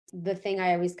the thing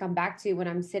I always come back to when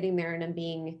I'm sitting there and I'm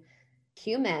being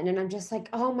human and I'm just like,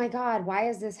 oh my God, why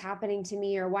is this happening to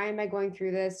me? Or why am I going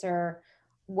through this? Or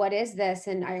what is this?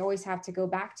 And I always have to go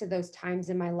back to those times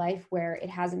in my life where it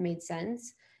hasn't made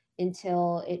sense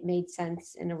until it made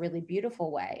sense in a really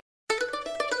beautiful way.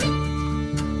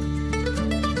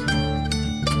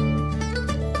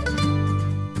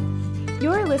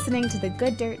 You're listening to the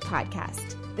Good Dirt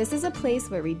Podcast. This is a place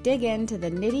where we dig into the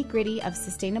nitty-gritty of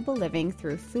sustainable living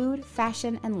through food,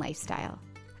 fashion, and lifestyle.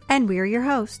 And we're your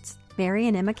hosts, Mary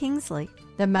and Emma Kingsley,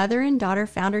 the mother and daughter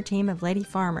founder team of Lady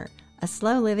Farmer, a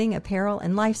slow living apparel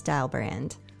and lifestyle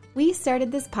brand. We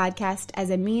started this podcast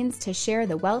as a means to share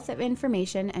the wealth of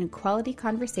information and quality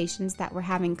conversations that we're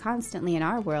having constantly in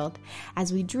our world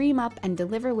as we dream up and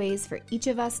deliver ways for each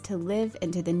of us to live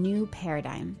into the new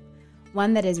paradigm,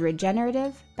 one that is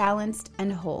regenerative, balanced,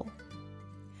 and whole.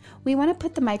 We want to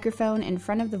put the microphone in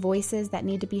front of the voices that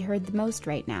need to be heard the most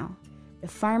right now. The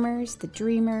farmers, the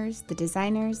dreamers, the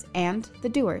designers, and the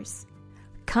doers.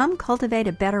 Come cultivate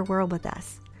a better world with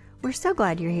us. We're so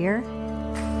glad you're here.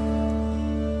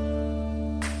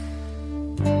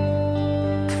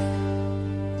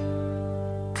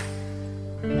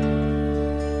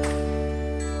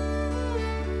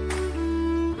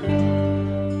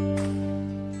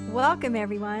 Welcome,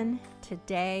 everyone.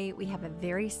 Today we have a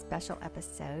very special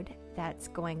episode that's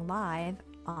going live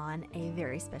on a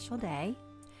very special day.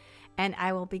 And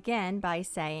I will begin by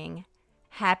saying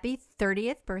happy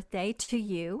 30th birthday to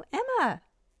you, Emma.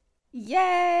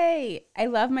 Yay! I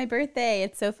love my birthday.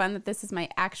 It's so fun that this is my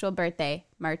actual birthday,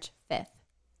 March 5th.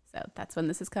 So that's when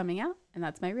this is coming out, and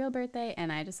that's my real birthday,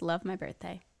 and I just love my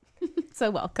birthday.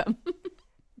 So welcome.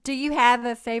 Do you have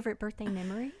a favorite birthday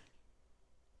memory?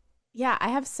 Yeah, I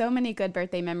have so many good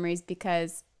birthday memories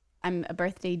because I'm a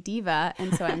birthday diva,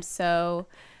 and so I'm so...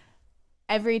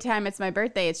 Every time it's my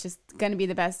birthday, it's just going to be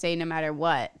the best day no matter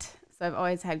what. So I've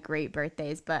always had great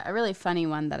birthdays. But a really funny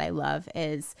one that I love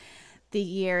is the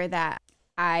year that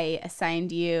I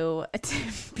assigned you to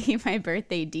be my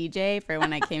birthday DJ for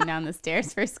when I came down the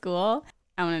stairs for school.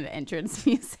 I wanted entrance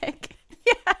music.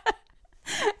 Yeah.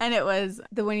 And it was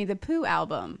the Winnie the Pooh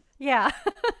album. Yeah.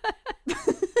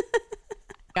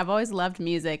 I've always loved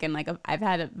music and I've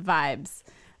had vibes.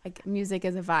 Like music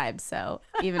is a vibe. So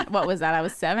even, what was that? I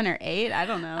was 7 or 8. I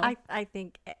don't know. I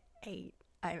think 8.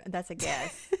 That's a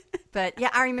guess. But yeah,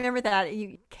 I remember that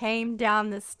you came down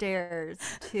the stairs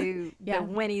to the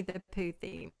Winnie the Pooh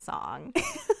theme song.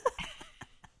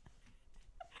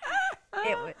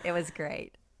 It was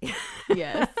great.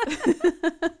 Yes.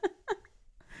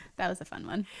 That was a fun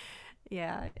one.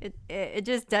 Yeah, it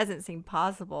just doesn't seem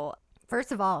possible.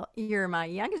 First of all, you're my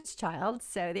youngest child,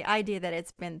 so the idea that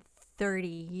it's been 30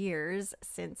 years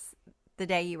since the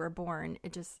day you were born,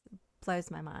 it just blows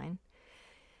my mind.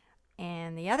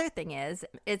 And the other thing is,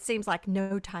 it seems like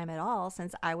no time at all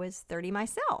since I was 30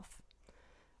 myself,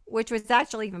 which was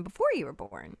actually even before you were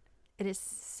born. It is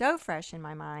so fresh in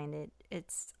my mind.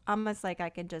 It's almost like I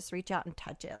can just reach out and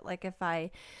touch it. Like if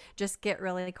I just get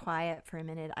really quiet for a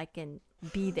minute, I can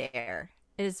be there.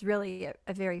 It is really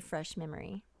a very fresh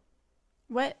memory.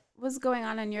 What was going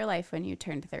on in your life when you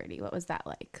turned 30? What was that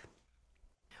like?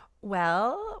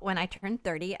 Well, when I turned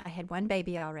 30, I had one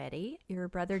baby already. Your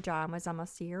brother John was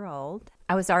almost a year old.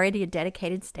 I was already a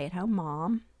dedicated stay-at-home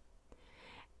mom.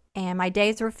 And my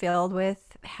days were filled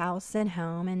with house and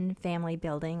home and family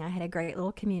building. I had a great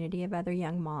little community of other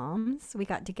young moms. We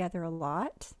got together a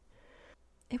lot.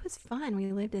 It was fun.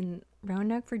 We lived in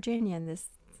Roanoke, Virginia, in this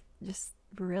just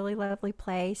really lovely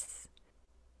place.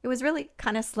 It was really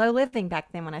kind of slow living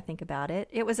back then when I think about it.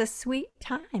 It was a sweet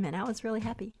time, and I was really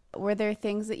happy. Were there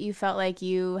things that you felt like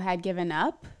you had given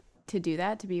up to do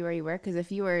that, to be where you were? Because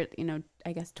if you were,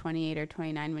 I guess 28 or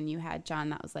 29 when you had John,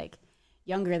 that was like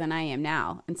younger than I am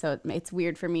now. And so it's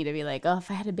weird for me to be like, oh,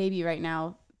 if I had a baby right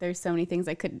now, there's so many things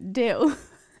I couldn't do.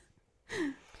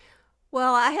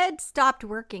 Well, I had stopped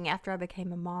working after I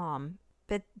became a mom,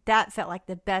 but that felt like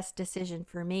the best decision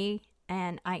for me.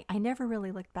 And I never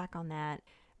really looked back on that.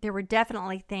 There were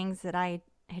definitely things that I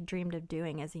had dreamed of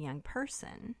doing as a young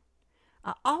person.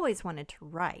 I always wanted to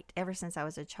write ever since I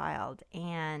was a child.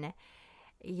 And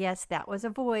yes, that was a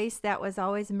voice that was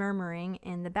always murmuring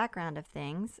in the background of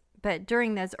things. But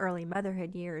during those early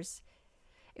motherhood years,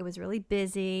 it was really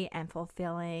busy and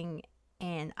fulfilling.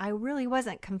 And I really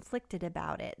wasn't conflicted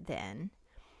about it then.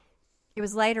 It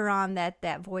was later on that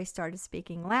that voice started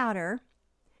speaking louder.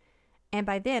 And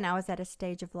by then, I was at a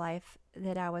stage of life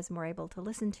that I was more able to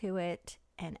listen to it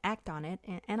and act on it,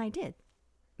 and I did.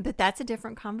 But that's a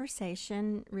different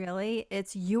conversation, really.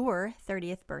 It's your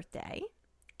 30th birthday.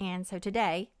 And so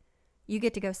today, you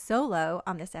get to go solo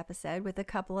on this episode with a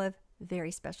couple of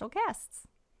very special guests.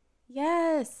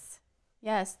 Yes.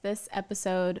 Yes, this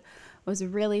episode was a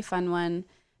really fun one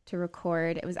to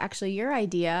record. It was actually your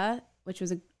idea, which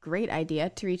was a great idea,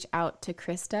 to reach out to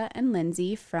Krista and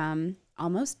Lindsey from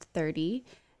Almost 30.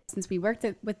 Since we worked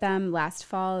with them last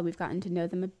fall, we've gotten to know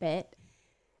them a bit.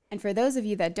 And for those of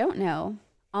you that don't know,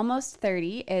 Almost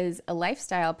 30 is a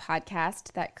lifestyle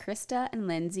podcast that Krista and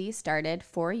Lindsey started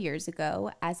 4 years ago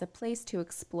as a place to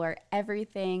explore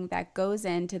everything that goes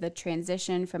into the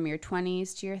transition from your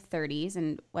 20s to your 30s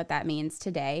and what that means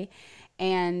today.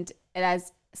 And it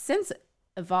has since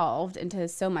evolved into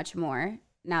so much more.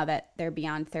 Now that they're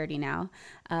beyond 30 now,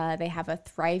 they have a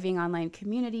thriving online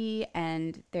community,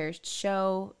 and their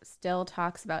show still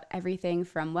talks about everything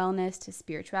from wellness to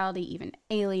spirituality, even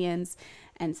aliens.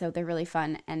 And so they're really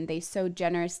fun, and they so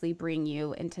generously bring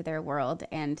you into their world,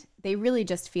 and they really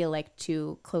just feel like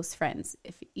two close friends,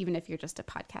 even if you're just a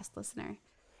podcast listener.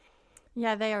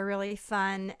 Yeah, they are really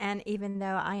fun. And even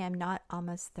though I am not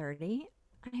almost 30,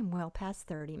 I am well past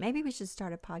 30. Maybe we should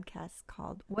start a podcast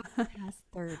called Well Past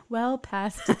 30. Well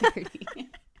past 30.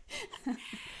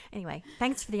 Anyway,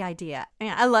 thanks for the idea.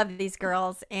 I love these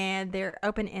girls and their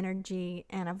open energy,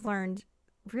 and I've learned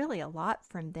really a lot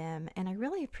from them. And I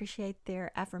really appreciate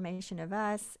their affirmation of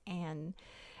us, and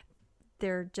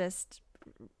they're just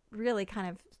really kind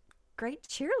of great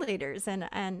cheerleaders.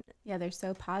 And yeah, they're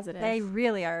so positive. They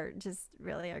really are.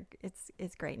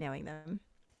 It's great knowing them.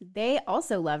 They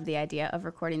also loved the idea of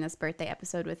recording this birthday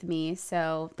episode with me,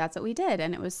 so that's what we did,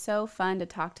 and it was so fun to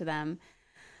talk to them.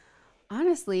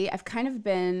 Honestly, I've kind of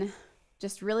been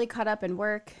just really caught up in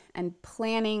work and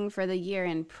planning for the year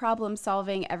and problem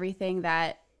solving everything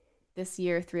that this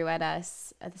year threw at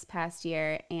us this past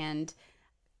year, and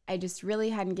I just really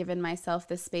hadn't given myself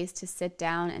the space to sit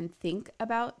down and think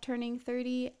about turning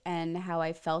 30 and how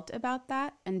I felt about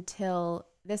that until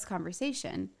this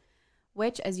conversation.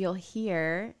 Which, as you'll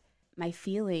hear, my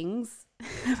feelings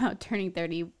about turning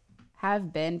 30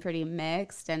 have been pretty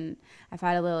mixed, and I've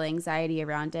had a little anxiety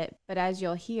around it. But as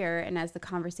you'll hear, and as the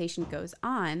conversation goes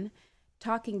on,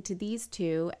 talking to these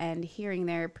two and hearing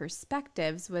their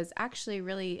perspectives was actually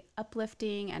really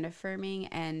uplifting and affirming.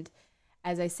 And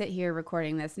as I sit here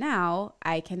recording this now,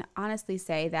 I can honestly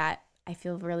say that I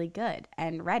feel really good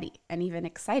and ready and even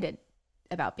excited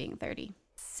about being 30.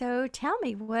 So tell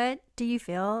me, what do you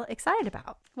feel excited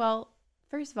about? Well,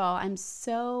 first of all, I'm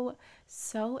so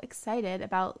excited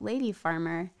about Lady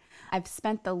Farmer. I've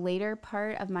spent the later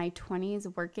part of my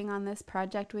 20s working on this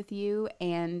project with you,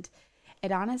 and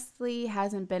it honestly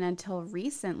hasn't been until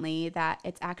recently that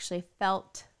it's actually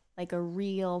felt like a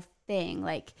real thing,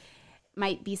 like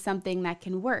might be something that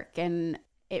can work. And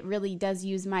it really does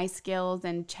use my skills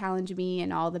and challenge me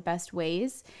in all the best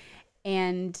ways.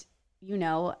 And,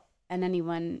 and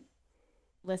anyone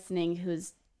listening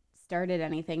who's started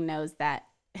anything knows that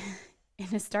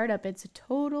in a startup, it's a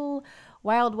total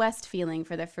Wild West feeling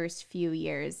for the first few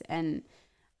years. And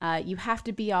you have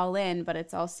to be all in, but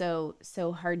it's also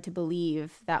so hard to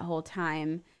believe that whole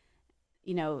time,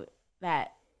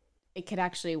 that it could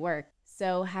actually work.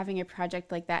 So having a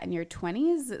project like that in your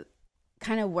 20s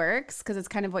kind of works because it's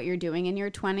kind of what you're doing in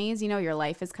your 20s. Your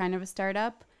life is kind of a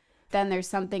startup. Then there's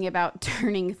something about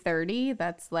turning 30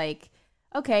 that's like,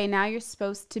 okay, now you're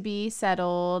supposed to be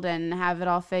settled and have it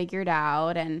all figured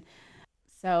out. And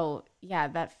so,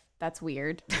 yeah, that's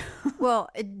weird. Well,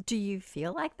 do you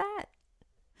feel like that?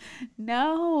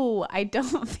 No, I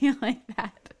don't feel like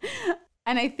that.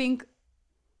 And I think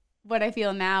what I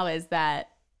feel now is that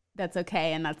that's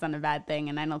okay and that's not a bad thing.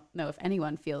 And I don't know if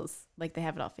anyone feels like they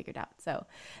have it all figured out. So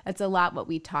that's a lot what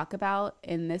we talk about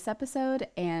in this episode.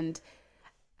 And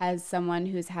as someone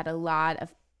who's had a lot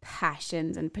of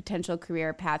passions and potential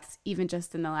career paths, even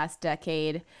just in the last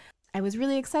decade, I was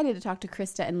really excited to talk to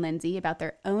Krista and Lindsey about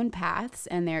their own paths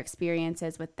and their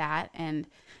experiences with that. And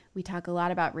we talk a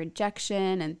lot about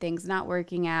rejection and things not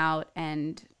working out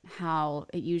and how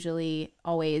it usually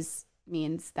always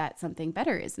means that something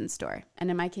better is in store.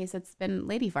 And in my case, it's been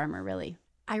Lady Farmer, really.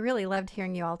 I really loved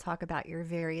hearing you all talk about your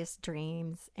various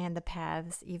dreams and the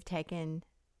paths you've taken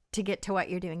to get to what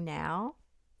you're doing now.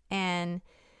 And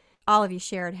all of you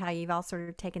shared how you've all sort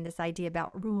of taken this idea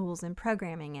about rules and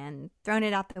programming and thrown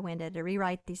it out the window to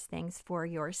rewrite these things for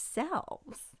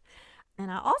yourselves.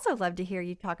 And I also love to hear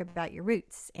you talk about your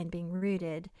roots and being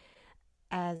rooted,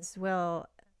 as well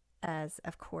as,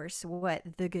 of course, what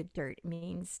the good dirt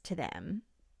means to them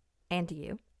and to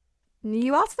you.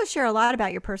 You also share a lot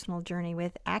about your personal journey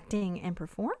with acting and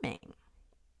performing.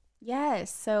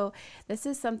 Yes. So this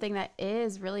is something that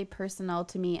is really personal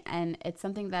to me, and it's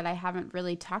something that I haven't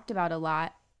really talked about a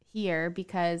lot here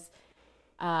because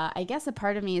I guess a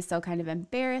part of me is still kind of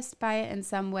embarrassed by it in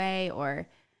some way, or,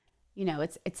 you know,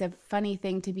 it's a funny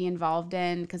thing to be involved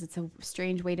in because it's a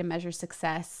strange way to measure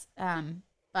success.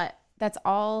 But that's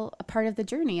all a part of the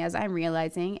journey, as I'm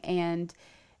realizing. And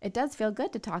it does feel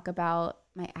good to talk about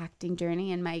my acting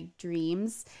journey and my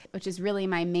dreams, which is really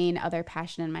my main other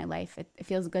passion in my life. It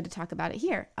feels good to talk about it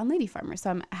here on Lady Farmer. So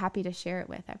I'm happy to share it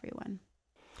with everyone.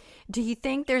 Do you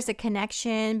think there's a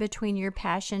connection between your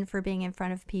passion for being in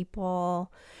front of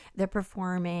people, the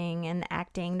performing and the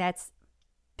acting that's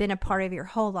been a part of your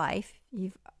whole life?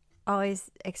 You've always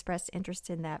expressed interest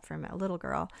in that from a little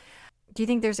girl. Do you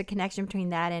think there's a connection between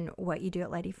that and what you do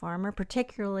at Lady Farmer,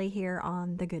 particularly here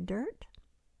on The Good Dirt?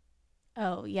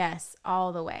 Oh, yes,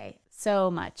 all the way. So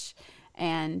much.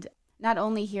 And not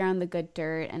only here on The Good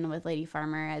Dirt and with Lady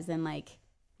Farmer, as in like,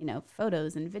 you know,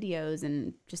 photos and videos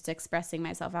and just expressing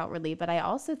myself outwardly, but I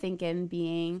also think in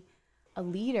being a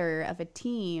leader of a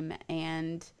team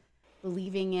and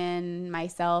believing in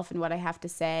myself and what I have to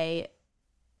say.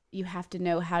 You have to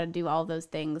know how to do all those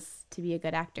things to be a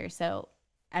good actor. So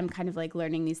I'm kind of like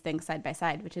learning these things side by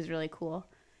side, which is really cool.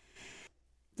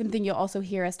 Something you'll also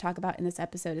hear us talk about in this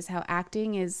episode is how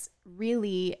acting is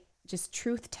really just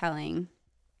truth telling.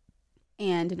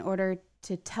 And in order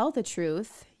to tell the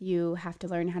truth, you have to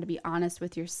learn how to be honest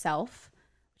with yourself,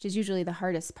 which is usually the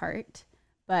hardest part.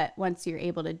 But once you're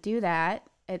able to do that,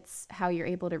 it's how you're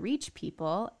able to reach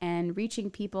people. And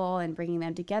reaching people and bringing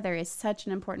them together is such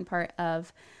an important part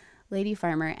of Lady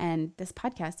Farmer and this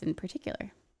podcast in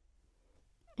particular.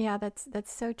 Yeah, that's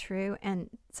so true. And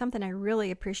something I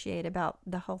really appreciate about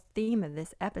the whole theme of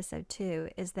this episode too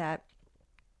is that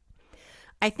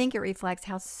I think it reflects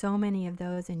how so many of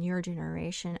those in your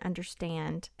generation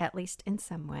understand, at least in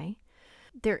some way,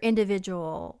 their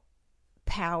individual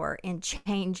power in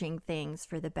changing things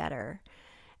for the better.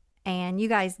 And you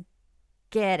guys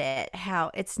get it,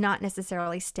 how it's not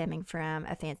necessarily stemming from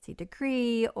a fancy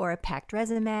degree or a packed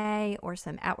resume or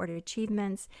some outward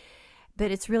achievements, but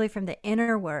it's really from the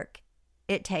inner work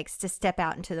it takes to step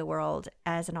out into the world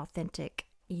as an authentic,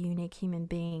 unique human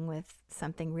being with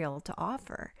something real to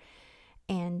offer.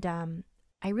 And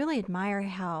I really admire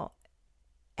how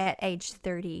at age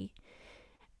 30,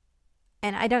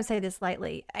 and I don't say this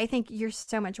lightly, I think you're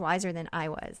so much wiser than I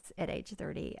was at age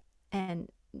 30. And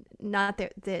not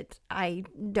that I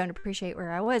don't appreciate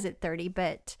where I was at 30,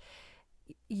 but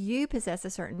you possess a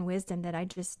certain wisdom that I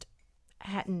just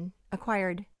hadn't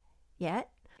acquired yet.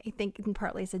 I think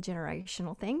partly it's a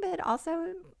generational thing, but also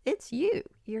it's you.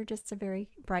 You're just a very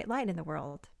bright light in the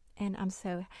world. And I'm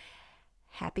so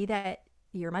happy that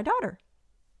you're my daughter.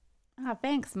 Oh,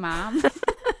 thanks, Mom.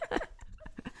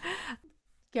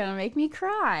 Gonna make me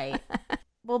cry.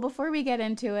 Well, before we get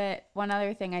into it, one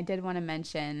other thing I did want to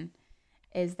mention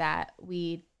is that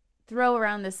we throw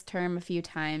around this term a few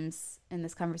times in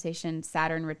this conversation,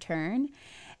 Saturn return.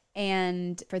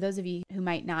 And for those of you who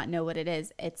might not know what it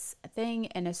is, it's a thing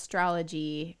in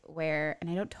astrology where, and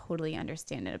I don't totally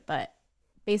understand it, but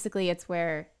basically it's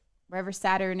wherever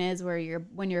Saturn is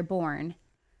when you're born,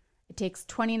 it takes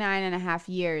 29 and a half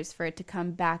years for it to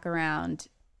come back around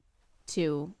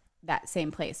to that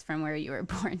same place from where you were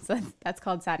born. So that's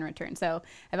called Saturn return. So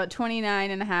about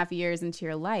 29 and a half years into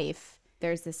your life,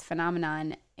 there's this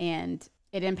phenomenon, and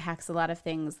it impacts a lot of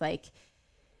things. Like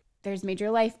there's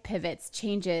major life pivots,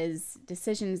 changes,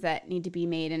 decisions that need to be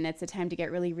made. And it's a time to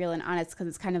get really real and honest, because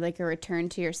it's kind of like a return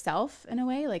to yourself in a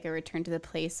way, like a return to the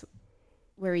place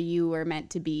where you were meant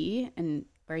to be and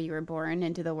where you were born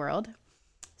into the world.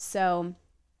 So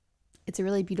it's a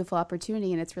really beautiful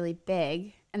opportunity, and it's really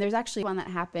big. And there's actually one that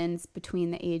happens between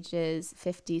the ages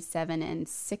 57 and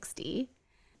 60.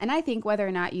 And I think whether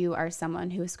or not you are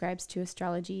someone who ascribes to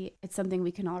astrology, it's something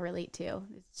we can all relate to.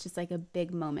 It's just like a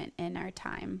big moment in our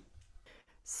time.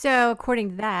 So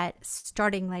according to that,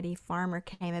 starting Lady Farmer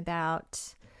came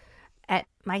about at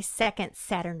my second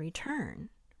Saturn return,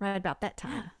 right about that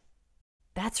time. Yeah.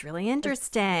 That's really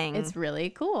interesting. It's really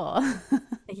cool.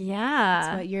 Yeah.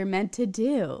 It's what you're meant to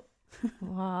do.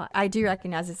 Well, I do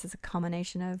recognize this as a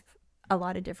combination of a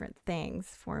lot of different things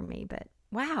for me, but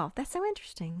wow, that's so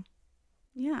interesting.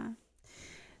 Yeah.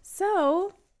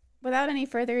 So without any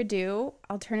further ado,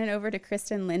 I'll turn it over to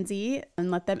Krista and Lindsey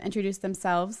and let them introduce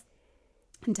themselves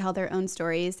and tell their own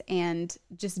stories, and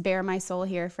just bare my soul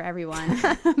here for everyone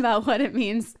about what it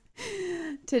means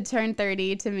to turn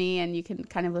 30 to me. And you can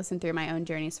kind of listen through my own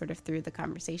journey sort of through the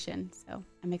conversation. So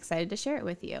I'm excited to share it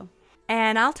with you.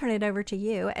 And I'll turn it over to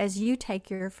you as you take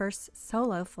your first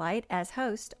solo flight as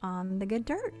host on The Good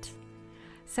Dirt.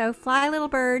 So fly, little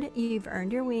bird, you've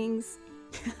earned your wings.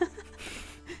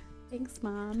 Thanks,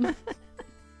 Mom.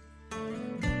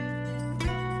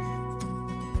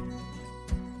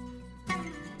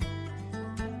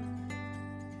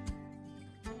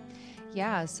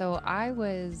 Yeah, so I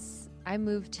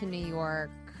moved to New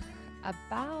York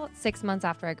about 6 months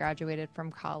after I graduated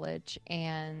from college.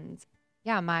 And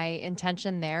yeah, my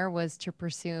intention there was to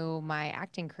pursue my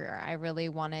acting career. I really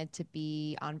wanted to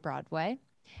be on Broadway.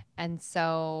 And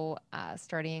so,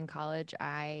 starting in college,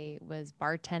 I was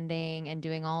bartending and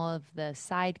doing all of the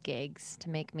side gigs to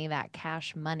make me that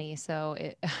cash money so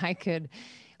I could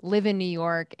live in New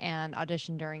York and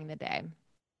audition during the day.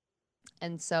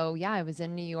 And so, yeah, I was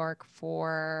in New York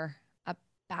for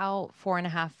about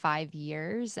 4.5, 5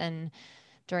 years. And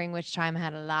during which time I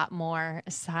had a lot more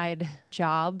side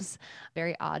jobs,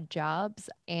 very odd jobs.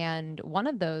 And one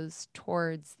of those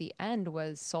towards the end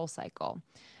was Soul Cycle.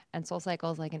 And Soul Cycle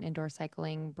is like an indoor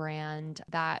cycling brand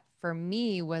that for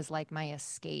me was like my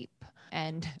escape.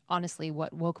 And honestly,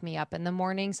 what woke me up in the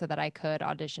morning so that I could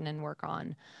audition and work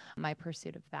on my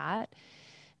pursuit of that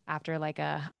after like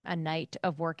a night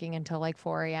of working until like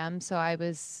 4 a.m. So I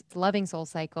was loving Soul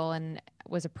Cycle and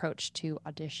was approached to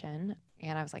audition.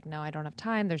 And I was like, no, I don't have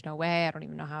time. There's no way. I don't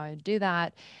even know how I would do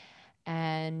that.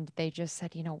 And they just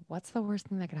said, what's the worst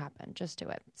thing that could happen? Just do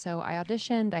it. So I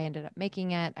auditioned. I ended up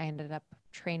making it. I ended up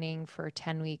training for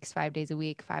 10 weeks, 5 days a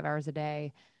week, 5 hours a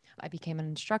day. I became an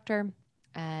instructor.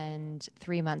 And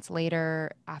 3 months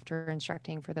later, after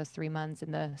instructing for those 3 months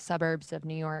in the suburbs of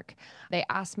New York, they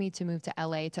asked me to move to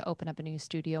LA to open up a new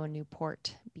studio in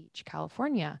Newport Beach,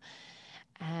 California.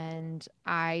 And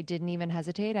I didn't even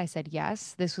hesitate. I said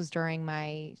yes. This was during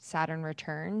my Saturn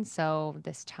return. So,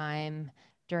 this time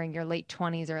during your late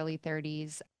 20s, early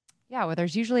 30s, yeah, where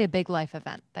there's usually a big life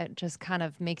event that just kind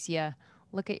of makes you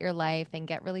look at your life and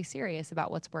get really serious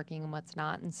about what's working and what's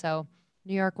not. And so,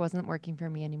 New York wasn't working for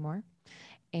me anymore.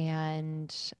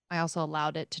 And I also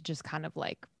allowed it to just kind of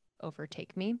like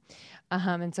overtake me.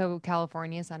 And so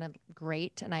California sounded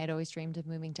great. And I had always dreamed of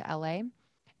moving to LA.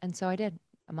 And so I did.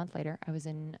 A month later, I was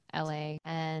in LA.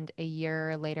 And a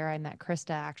year later, I met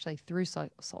Krista actually through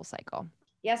Soul Cycle.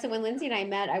 Yeah, so when Lindsey and I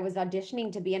met, I was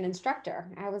auditioning to be an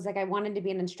instructor. I was like, I wanted to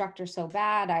be an instructor so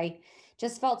bad. I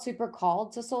just felt super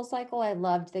called to Soul Cycle. I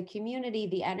loved the community,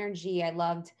 the energy. I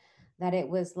loved that it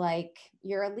was like,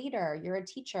 you're a leader, you're a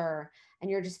teacher, and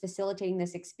you're just facilitating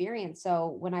this experience.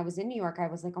 So when I was in New York, I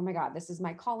was like, oh my God, this is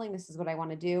my calling. This is what I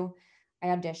want to do. I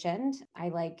auditioned. I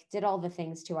like did all the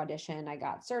things to audition. I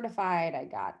got certified.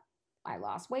 I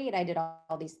lost weight. I did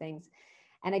all these things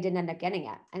and I didn't end up getting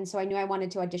it. And so I knew I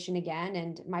wanted to audition again.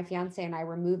 And my fiance and I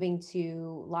were moving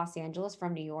to Los Angeles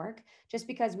from New York just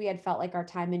because we had felt like our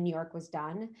time in New York was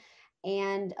done.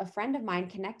 And a friend of mine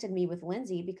connected me with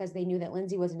Lindsey because they knew that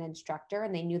Lindsey was an instructor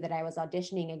and they knew that I was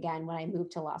auditioning again when I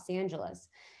moved to Los Angeles.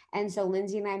 And so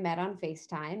Lindsey and I met on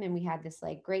FaceTime and we had this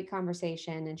like great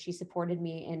conversation and she supported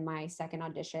me in my second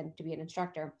audition to be an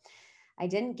instructor. I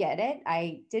didn't get it.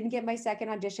 I didn't get my second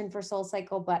audition for Soul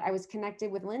Cycle, but I was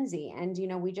connected with Lindsey. And,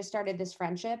 we just started this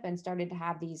friendship and started to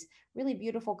have these really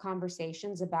beautiful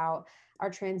conversations about our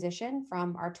transition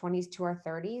from our 20s to our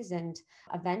 30s. And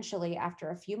eventually, after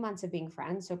a few months of being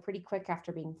friends, so pretty quick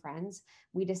after being friends,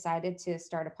 we decided to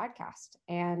start a podcast.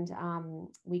 And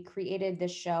we created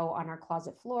this show on our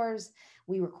closet floors.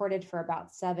 We recorded for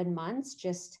about 7 months,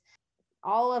 just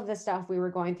all of the stuff we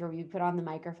were going through, we put on the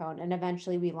microphone and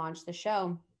eventually we launched the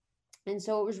show. And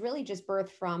so it was really just birthed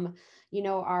from,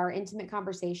 our intimate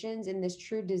conversations and this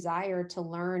true desire to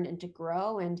learn and to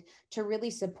grow and to really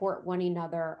support one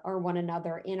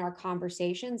another in our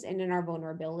conversations and in our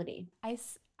vulnerability.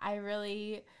 I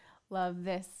really love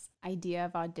this idea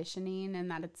of auditioning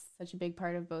and that it's such a big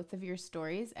part of both of your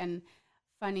stories. And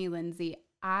funny, Lindsey,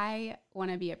 I want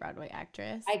to be a Broadway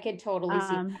actress. I could totally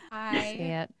see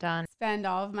I spend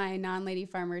all of my non-lady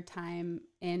farmer time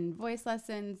in voice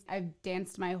lessons. I've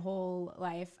danced my whole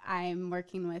life. I'm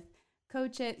working with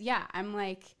coaches. Yeah, I'm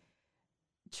like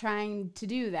trying to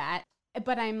do that.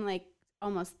 But I'm like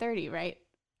almost 30, right?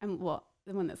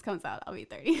 When this comes out, I'll be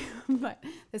 30. But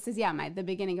this is, the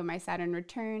beginning of my Saturn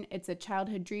return. It's a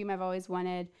childhood dream I've always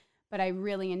wanted. But I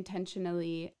really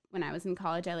intentionally, when I was in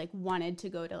college, I wanted to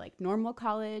go to normal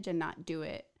college and not do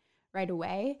it right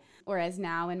away. Whereas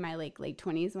now in my late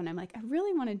 20s, when I'm like, I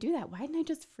really want to do that. Why didn't I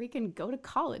just freaking go to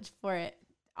college for it?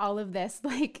 All of this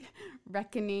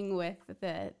reckoning with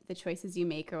the choices you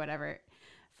make or whatever,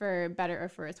 for better or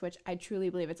for worse, which I truly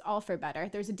believe it's all for better.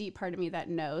 There's a deep part of me that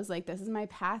knows this is my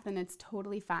path and it's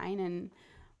totally fine and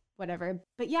whatever.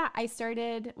 But yeah, I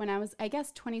started when I was, I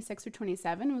guess 26 or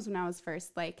 27 was when I was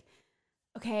first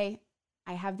okay,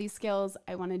 I have these skills.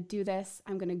 I want to do this.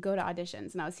 I'm going to go to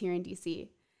auditions. And I was here in DC.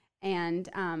 And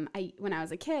when I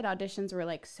was a kid, auditions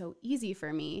were so easy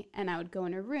for me. And I would go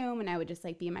in a room and I would just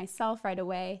be myself right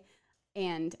away.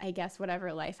 And I guess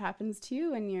whatever life happens to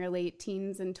you in your late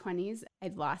teens and 20s,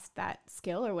 I'd lost that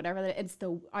skill or whatever. It's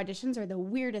the auditions are the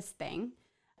weirdest thing,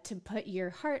 to put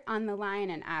your heart on the line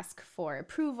and ask for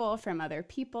approval from other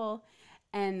people.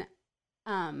 And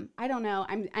I don't know,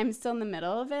 I'm still in the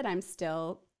middle of it. I'm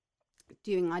still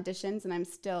doing auditions, and I'm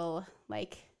still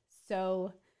like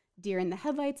so deer in the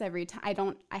headlights every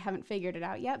time. I haven't figured it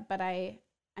out yet, but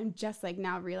I'm just like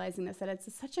now realizing this, that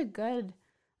it's such a good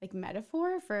like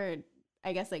metaphor for,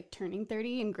 I guess, like turning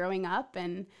 30 and growing up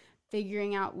and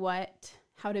figuring out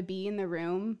how to be in the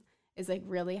room is like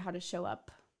really how to show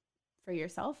up for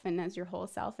yourself and as your whole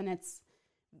self. And it's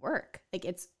work, like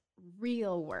it's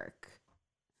real work.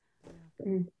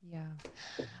 Yeah.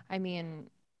 I mean,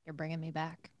 you're bringing me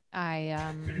back.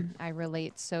 I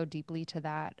relate so deeply to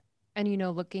that. And,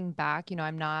 looking back,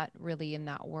 I'm not really in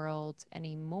that world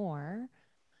anymore.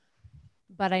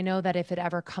 But I know that if it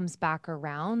ever comes back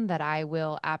around, that I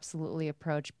will absolutely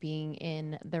approach being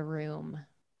in the room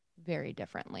very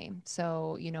differently.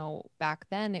 So, back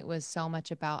then it was so much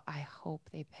about, I hope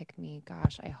they pick me.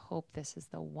 Gosh, I hope this is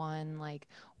the one. Like,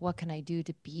 what can I do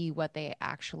to be what they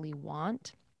actually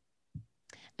want?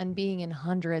 And being in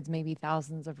hundreds, maybe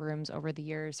thousands of rooms over the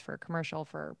years for commercial,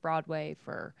 for Broadway,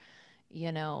 for,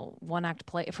 one act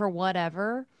play, for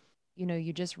whatever,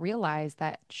 you just realize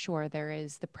that, sure, there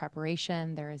is the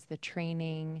preparation, there is the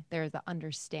training, there's the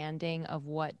understanding of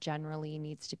what generally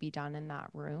needs to be done in that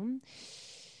room.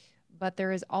 But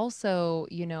there is also,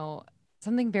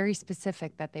 something very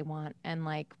specific that they want. And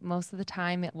like most of the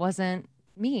time it wasn't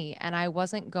me, and I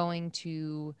wasn't going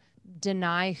to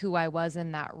deny who I was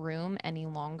in that room any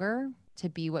longer to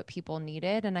be what people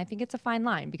needed. And I think it's a fine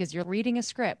line, because you're reading a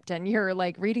script and you're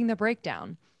like reading the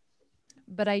breakdown.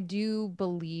 But I do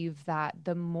believe that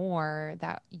the more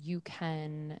that you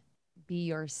can be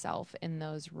yourself in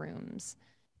those rooms,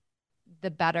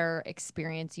 the better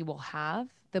experience you will have,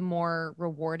 the more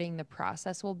rewarding the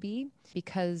process will be,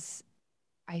 because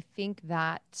I think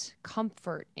that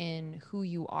comfort in who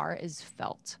you are is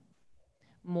felt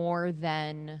more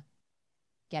than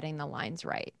getting the lines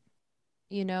right.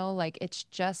 Like it's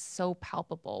just so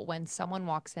palpable when someone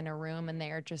walks in a room and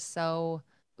they are just so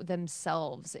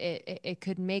themselves. It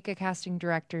could make a casting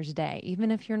director's day. Even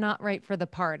if you're not right for the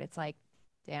part, it's like,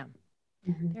 damn,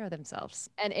 they're themselves.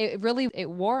 And it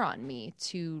wore on me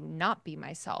to not be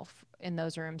myself in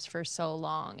those rooms for so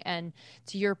long. And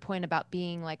to your point about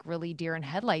being like really deer in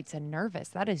headlights and nervous,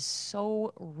 that is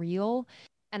so real.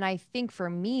 And I think for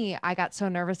me, I got so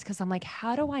nervous because I'm like,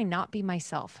 how do I not be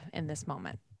myself in this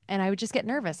moment? And I would just get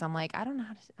nervous. I'm like, I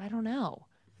don't know.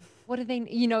 What do they,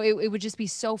 it would just be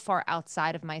so far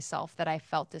outside of myself that I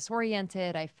felt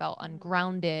disoriented. I felt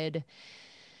ungrounded.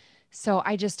 So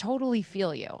I just totally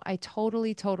feel you. I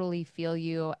totally, totally feel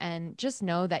you. And just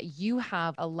know that you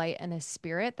have a light and a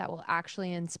spirit that will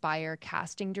actually inspire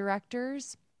casting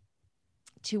directors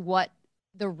to what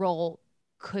the role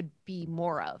could be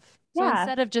more of. So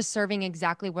instead of just serving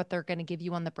exactly what they're going to give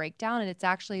you on the breakdown, and it's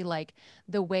actually like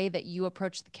the way that you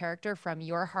approach the character from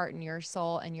your heart and your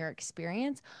soul and your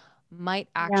experience might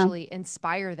actually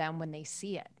inspire them when they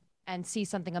see it and see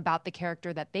something about the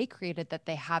character that they created that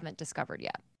they haven't discovered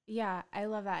yet. Yeah, I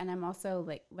love that. And I'm also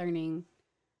like learning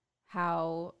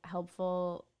how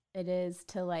helpful it is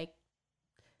to like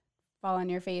fall on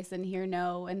your face and hear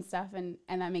no and stuff. And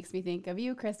that makes me think of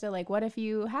you, Krista. Like, what if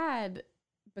you had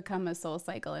become a Soul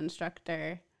Cycle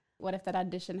instructor? What if that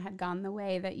audition had gone the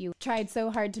way that you tried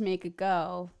so hard to make it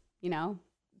go?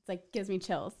 It's like gives me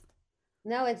chills.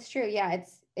 No, it's true. Yeah,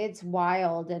 it's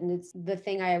wild. And it's the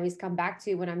thing I always come back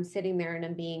to when I'm sitting there and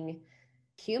I'm being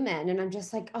human and I'm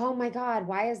just like, oh my God,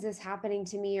 why is this happening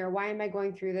to me? Or why am I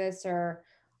going through this? Or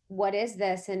what is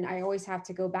this? And I always have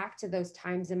to go back to those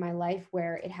times in my life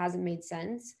where it hasn't made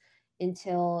sense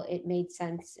until it made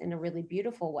sense in a really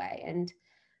beautiful way. And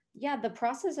yeah, the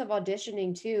process of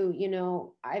auditioning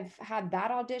too, I've had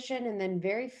that audition and then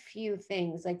very few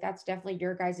things. Like that's definitely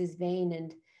your guys' vein.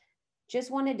 And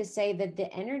just wanted to say that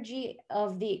the energy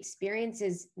of the experience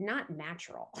is not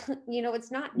natural.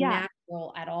 It's not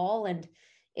natural at all. And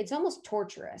it's almost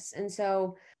torturous. And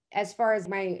so, as far as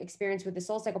my experience with the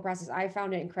Soul Cycle process, I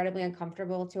found it incredibly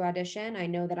uncomfortable to audition. I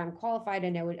know that I'm qualified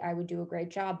and I would do a great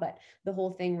job, but the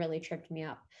whole thing really tripped me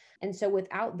up. And so,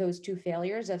 without those two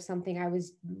failures of something I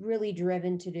was really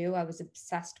driven to do, I was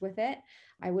obsessed with it,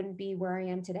 I wouldn't be where I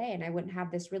am today and I wouldn't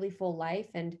have this really full life.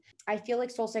 And I feel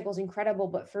like Soul Cycle is incredible,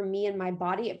 but for me and my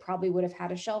body, it probably would have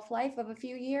had a shelf life of a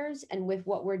few years. And with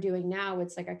what we're doing now,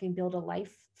 it's like I can build a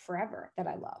life forever that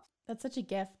I love. That's such a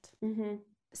gift. Mm-hmm.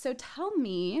 So tell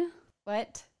me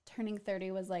what turning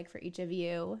 30 was like for each of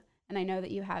you And I know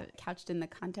that you have couched in the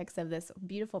context of this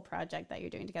beautiful project that you're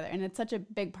doing together. And it's such a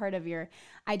big part of your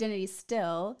identity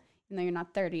still, even though you're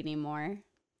not 30 anymore.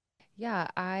 Yeah,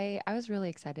 I was really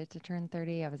excited to turn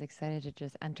 30. I was excited to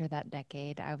just enter that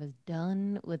decade. I was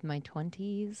done with my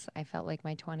 20s. I felt like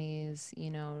my 20s,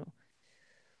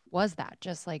 was that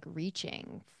just like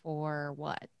reaching for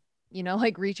what?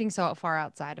 Like reaching so far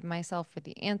outside of myself for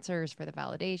the answers, for the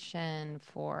validation,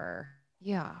 for,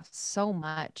 yeah, so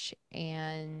much.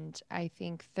 And I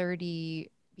think 30,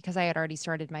 because I had already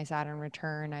started my Saturn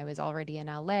return, I was already in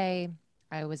LA.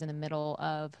 I was in the middle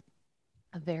of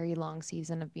a very long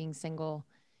season of being single.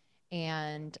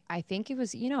 And I think it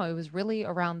was really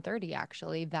around 30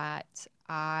 actually that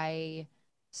I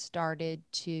started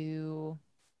to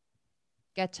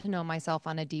get to know myself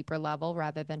on a deeper level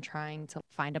rather than trying to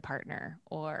find a partner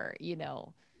or,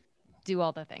 do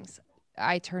all the things.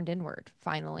 I turned inward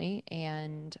finally,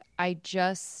 and I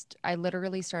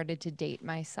literally started to date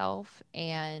myself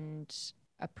and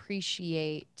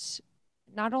appreciate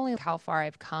not only how far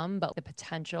I've come, but the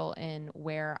potential in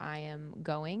where I am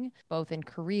going, both in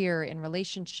career, in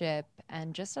relationship,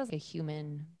 and just as a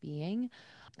human being.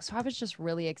 So I was just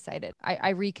really excited.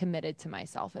 I recommitted to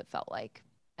myself, it felt like.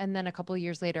 And then a couple of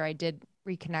years later, I did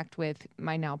reconnect with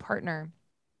my now partner.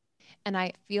 And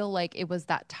I feel like it was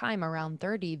that time around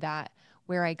 30 that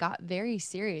where I got very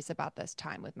serious about this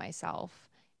time with myself.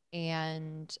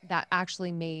 And that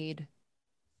actually made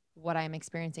what I'm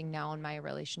experiencing now in my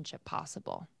relationship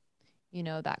possible.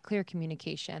 That clear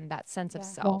communication, that sense of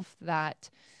self, that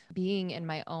being in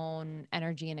my own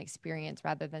energy and experience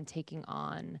rather than taking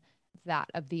on that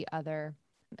of the other,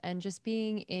 and just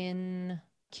being in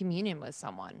communion with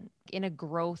someone in a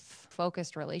growth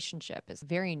focused relationship is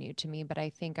very new to me, but I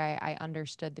think I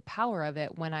understood the power of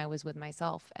it when I was with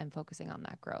myself and focusing on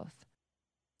that growth.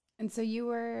 And so you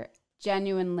were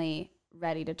genuinely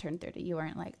ready to turn 30. You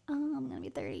weren't like, oh, I'm going to be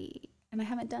 30 and I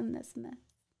haven't done this and this.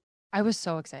 I was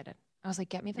so excited. I was like,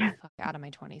 get me the fuck out of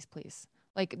my 20s, please.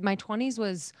 Like my 20s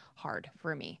was hard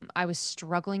for me. I was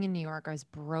struggling in New York. I was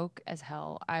broke as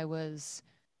hell. I was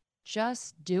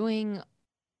just doing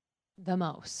the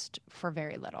most for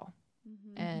very little.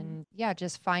 Mm-hmm. And yeah,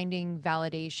 just finding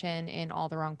validation in all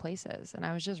the wrong places. And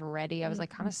I was just ready. I was like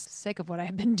kind of sick of what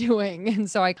I've been doing. And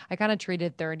so I kind of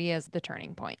treated 30 as the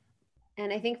turning point.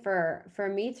 And I think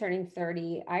for me turning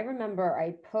 30, I remember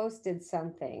I posted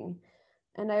something.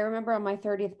 And I remember on my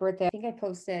 30th birthday, I think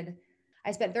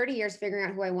I spent 30 years figuring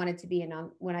out who I wanted to be.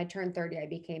 And when I turned 30, I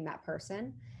became that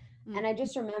person. Mm-hmm. And I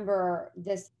just remember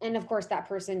this. And of course, that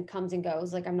person comes and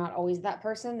goes. Like I'm not always that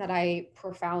person that I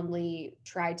profoundly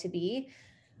try to be.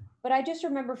 But I just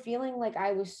remember feeling like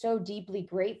I was so deeply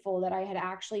grateful that I had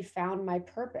actually found my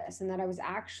purpose and that I was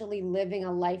actually living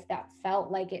a life that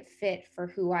felt like it fit for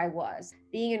who I was.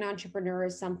 Being an entrepreneur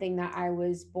is something that I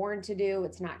was born to do.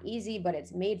 It's not easy, but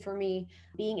it's made for me.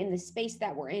 Being in the space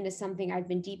that we're in is something I've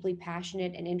been deeply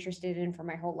passionate and interested in for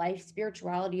my whole life.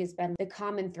 Spirituality has been the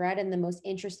common thread and the most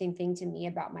interesting thing to me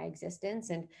about my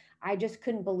existence. And I just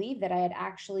couldn't believe that I had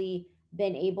actually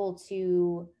been able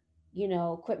to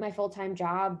quit my full-time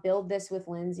job, build this with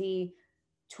Lindsey,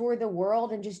 tour the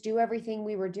world and just do everything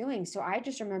we were doing. So I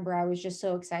just remember I was just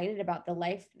so excited about the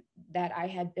life that I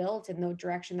had built and the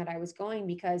direction that I was going,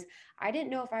 because I didn't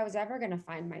know if I was ever going to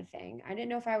find my thing. I didn't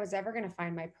know if I was ever going to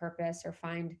find my purpose or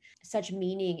find such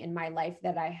meaning in my life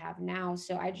that I have now.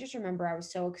 So I just remember I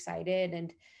was so excited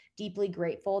and deeply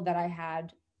grateful that I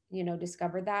had,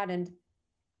 discovered that. And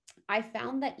I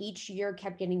found that each year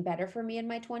kept getting better for me in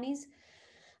my 20s.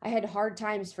 I had hard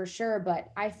times for sure, but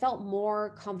I felt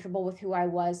more comfortable with who I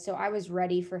was. So I was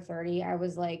ready for 30. I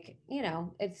was like,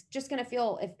 it's just going to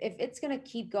feel, if it's going to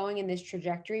keep going in this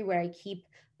trajectory where I keep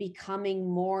becoming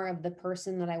more of the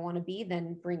person that I want to be,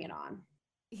 then bring it on.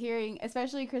 Hearing,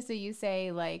 especially Krista, you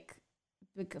say like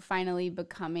finally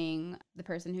becoming the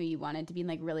person who you wanted to be and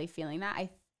like really feeling that.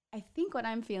 I think what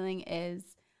I'm feeling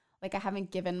is like I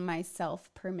haven't given myself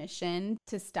permission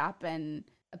to stop and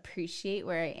appreciate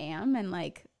where I am and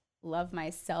like love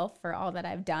myself for all that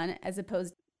I've done, as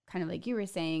opposed kind of like you were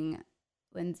saying,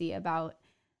 Lindsey, about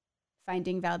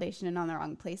finding validation in all the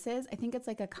wrong places. I think it's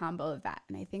like a combo of that.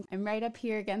 And I think I'm right up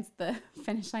here against the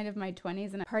finish line of my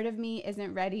 20s. And part of me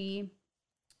isn't ready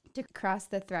to cross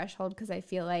the threshold because I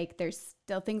feel like there's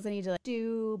still things I need to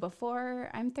do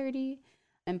before I'm 30.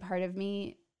 And part of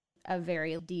me, a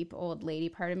very deep old lady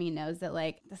part of me, knows that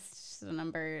like this is just a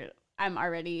number. I'm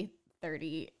already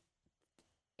 30,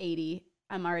 80.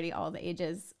 I'm already all the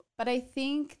ages. But I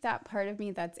think that part of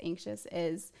me that's anxious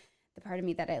is the part of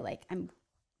me that I'm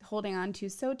holding on to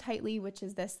so tightly, which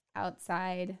is this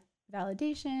outside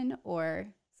validation or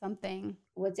something.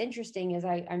 What's interesting is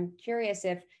I'm curious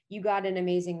if you got an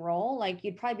amazing role, like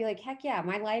you'd probably be like, heck yeah,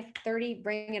 my life 30,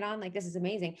 bring it on. Like, this is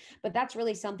amazing. But that's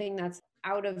really something that's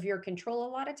out of your control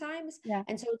a lot of times. Yeah.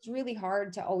 And so it's really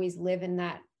hard to always live in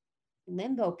that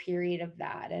limbo period of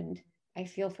that. And I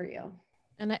feel for you.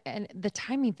 And the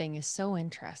timing thing is so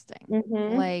interesting.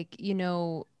 Mm-hmm. Like,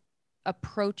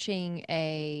 approaching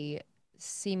a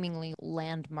seemingly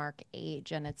landmark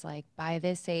age, and it's like, by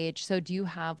this age, so do you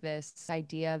have this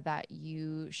idea that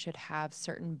you should have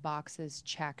certain boxes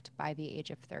checked by the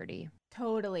age of 30?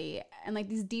 Totally. And like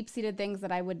these deep-seated things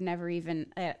that I would never even,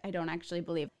 I don't actually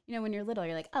believe. When you're little,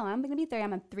 you're like, oh, I'm going to be 30.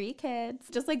 I'm on 3 kids.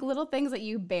 Just like little things that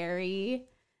you bury.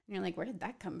 And you're like, where did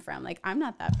that come from? Like, I'm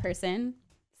not that person.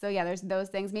 So yeah, there's those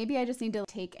things. Maybe I just need to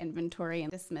take inventory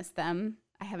and dismiss them.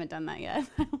 I haven't done that yet.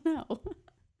 I don't know.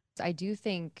 I do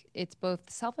think it's both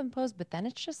self-imposed, but then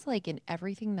it's just like in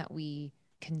everything that we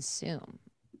consume.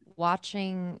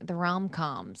 Watching the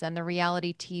rom-coms and the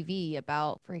reality TV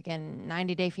about freaking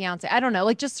 90 Day Fiance. I don't know,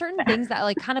 like just certain things that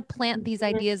like kind of plant these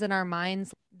ideas in our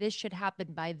minds. This should happen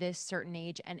by this certain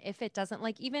age. And if it doesn't,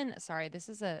 like even, sorry, this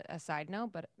is a side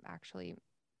note, but actually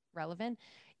relevant.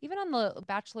 Even on the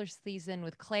Bachelor season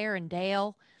with Claire and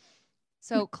Dale.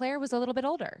 So Claire was a little bit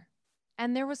older.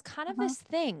 And there was kind of this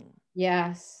thing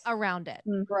Yes. around it.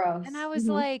 Gross. And I was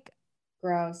like,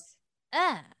 gross.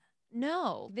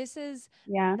 No, this is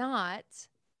Yeah.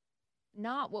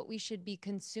 not what we should be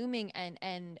consuming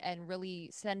and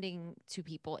really sending to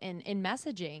people in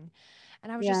messaging.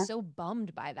 And I was just so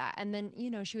bummed by that. And then,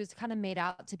 she was kind of made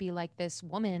out to be like this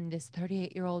woman, this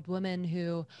 38-year-old woman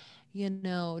who,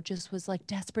 just was like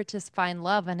desperate to find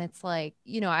love. And it's like,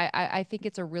 I think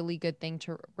it's a really good thing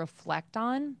to reflect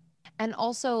on. And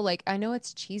also, like, I know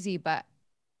it's cheesy, but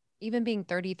even being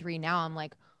 33 now, I'm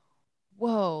like,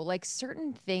 whoa, like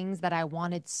certain things that I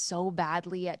wanted so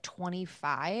badly at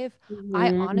 25,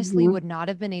 I honestly would not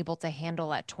have been able to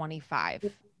handle at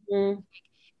 25.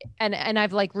 And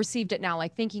I've like received it now,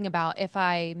 like thinking about if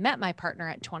I met my partner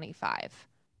at 25,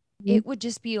 it would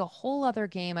just be a whole other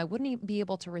game. I wouldn't be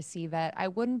able to receive it. I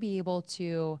wouldn't be able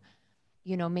to,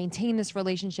 maintain this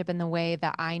relationship in the way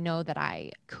that I know that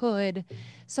I could.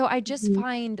 So I just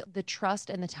find the trust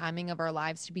and the timing of our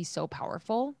lives to be so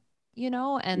powerful,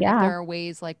 and if there are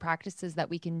ways like practices that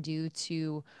we can do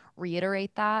to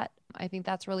reiterate that, I think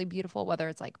that's really beautiful, whether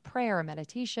it's like prayer or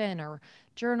meditation or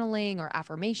journaling or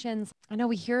affirmations. I know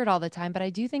we hear it all the time, but I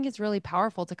do think it's really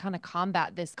powerful to kind of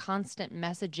combat this constant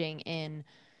messaging in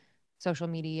social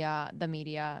media, the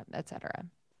media, etc.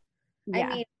 I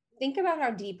mean, think about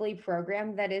how deeply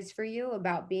programmed that is for you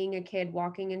about being a kid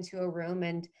walking into a room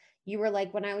and you were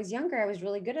like, when I was younger, I was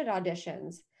really good at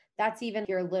auditions. That's even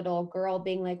your little girl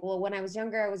being like, well, when I was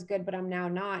younger, I was good, but I'm now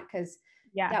not, because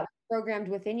that was programmed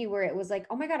within you where it was like,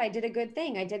 oh my God, I did a good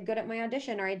thing. I did good at my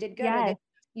audition, or I did good.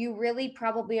 You really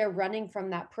probably are running from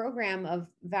that program of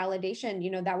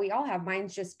validation, that we all have.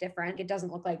 Mine's just different. It doesn't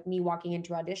look like me walking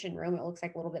into audition room. It looks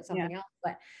like a little bit something else.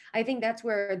 But I think that's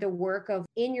where the work of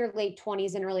in your late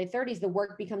 20s and early 30s, the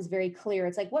work becomes very clear.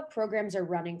 It's like, what programs are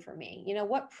running for me?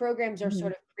 What programs are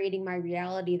sort of creating my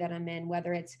reality that I'm in,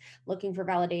 whether it's looking for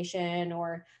validation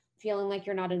or feeling like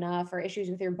you're not enough or issues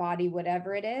with your body,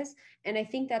 whatever it is. And I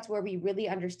think that's where we really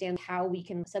understand how we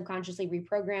can subconsciously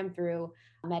reprogram through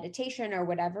meditation or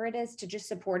whatever it is to just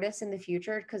support us in the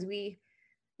future. Because a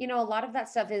lot of that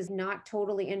stuff is not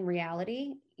totally in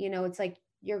reality. It's like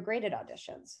you're great at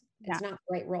auditions. It's not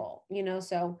the right role,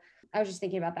 so I was just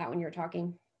thinking about that when you were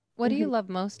talking. What do you love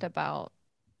most about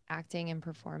acting and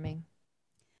performing?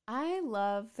 I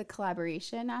love the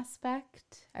collaboration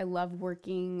aspect. I love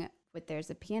working with, there's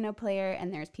a piano player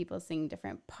and there's people singing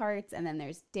different parts and then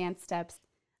there's dance steps.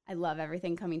 I love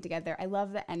everything coming together. I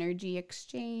love the energy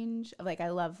exchange. Like, I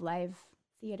love live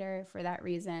theater for that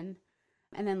reason.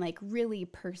 And then like really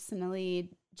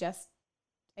personally, just,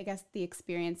 I guess the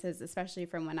experiences, especially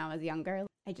from when I was younger,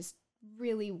 I just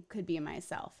really could be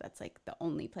myself. That's like the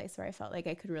only place where I felt like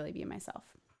I could really be myself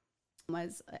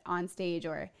was on stage.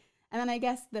 And then I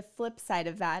guess the flip side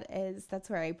of that is that's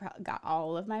where I got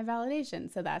all of my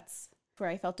validation. So that's where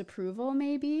I felt approval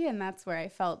maybe. And that's where I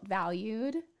felt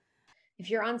valued. If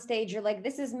you're on stage, you're like,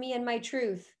 this is me and my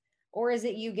truth. Or is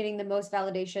it you getting the most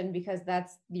validation because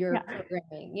that's your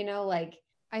programming, like.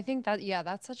 I think that,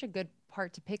 that's such a good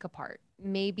part to pick apart.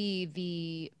 Maybe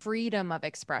the freedom of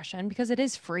expression, because it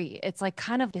is free. It's like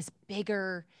kind of this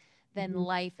bigger than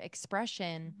life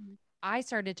expression. I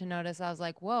started to notice, I was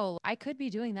like, whoa, I could be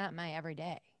doing that in my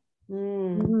everyday.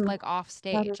 Like off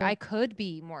stage. I could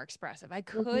be more expressive. I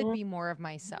could be more of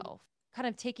myself. kind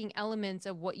of taking elements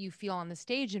of what you feel on the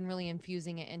stage and really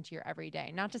infusing it into your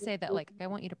everyday. Not to say that like, I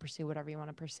want you to pursue whatever you want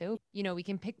to pursue. You know, we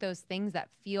can pick those things that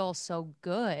feel so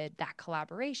good, that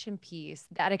collaboration piece,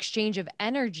 that exchange of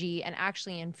energy, and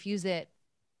actually infuse it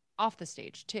off the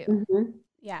stage too. Mm-hmm.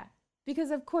 Yeah.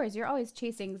 Because of course, you're not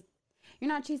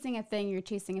chasing a thing, you're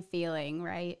chasing a feeling,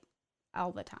 right?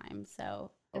 All the time.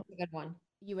 So That's a good one.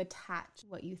 you attach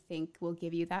what you think will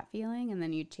give you that feeling, and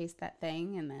then you chase that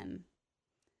thing, and then.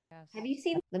 Yes. Have you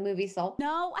seen the movie Soul?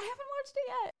 No, I haven't watched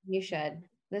it yet. You should.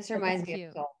 This Okay. reminds me of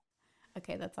Cute. Soul.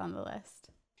 Okay, that's on the list.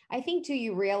 I think too,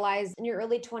 you realize in your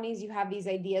early 20s, you have these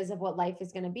ideas of what life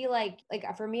is going to be like. Like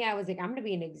for me, I was like, I'm going to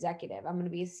be an executive. I'm going to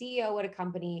be a CEO at a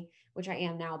company, which I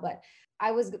am now, but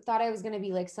thought I was going to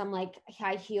be like some like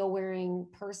high heel wearing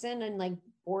person in like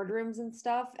boardrooms and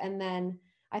stuff. And then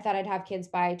I thought I'd have kids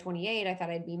by 28. I thought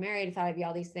I'd be married. I thought I'd be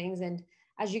all these things. And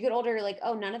as you get older, you're like,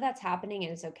 oh, none of that's happening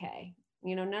and it's okay.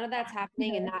 You know, none of that's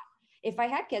happening. And that if I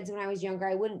had kids when I was younger,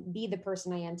 I wouldn't be the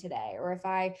person I am today. Or if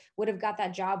I would have got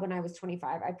that job when I was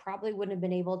 25, I probably wouldn't have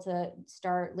been able to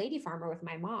start Lady Farmer with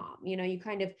my mom. You know, you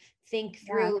kind of think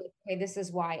through, okay, this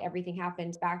is why everything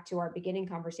happened. Back to our beginning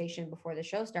conversation before the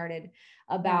show started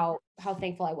about how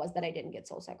thankful I was that I didn't get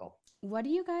Soul Cycle. What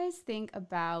do you guys think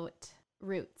about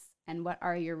roots? And what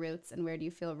are your roots? And where do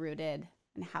you feel rooted?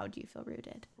 And how do you feel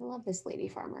rooted? I love this Lady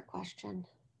Farmer question.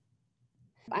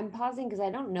 I'm pausing because I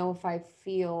don't know if I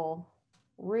feel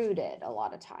rooted a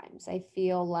lot of times. I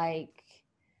feel like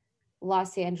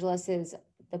Los Angeles is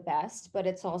the best, but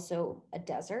it's also a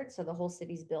desert. So the whole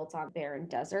city's built on barren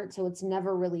desert. So it's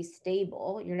never really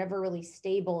stable. You're never really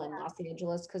stable in Los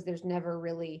Angeles because there's not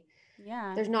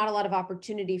a lot of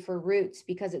opportunity for roots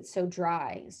because it's so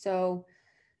dry. So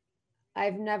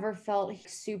I've never felt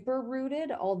super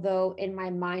rooted, although in my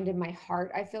mind and my heart,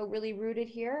 I feel really rooted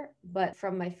here. But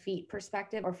from my feet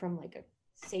perspective or from like a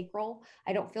sacral,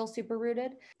 I don't feel super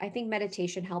rooted. I think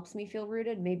meditation helps me feel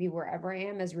rooted, maybe wherever I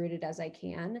am, as rooted as I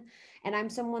can. And I'm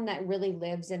someone that really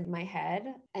lives in my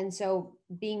head. And so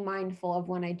being mindful of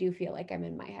when I do feel like I'm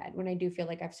in my head, when I do feel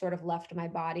like I've sort of left my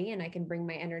body and I can bring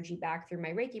my energy back through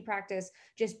my Reiki practice,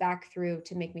 just back through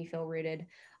to make me feel rooted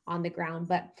on the ground.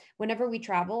 But whenever we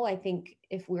travel, I think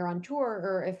if we're on tour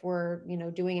or if we're, you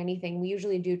know, doing anything, we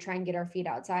usually do try and get our feet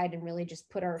outside and really just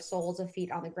put our soles of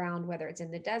feet on the ground, whether it's in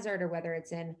the desert or whether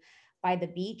it's in by the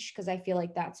beach, because I feel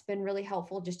like that's been really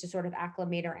helpful just to sort of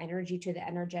acclimate our energy to the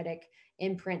energetic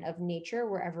imprint of nature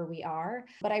wherever we are.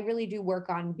 But I really do work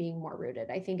on being more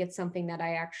rooted. I think it's something that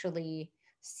I actually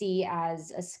see as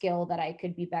a skill that I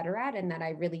could be better at and that I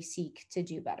really seek to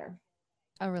do better.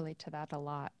 I relate to that a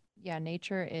lot. Yeah,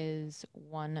 nature is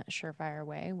one surefire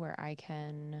way where I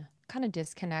can kind of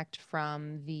disconnect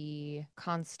from the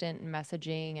constant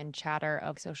messaging and chatter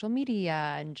of social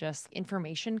media and just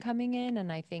information coming in.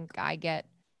 And I think I get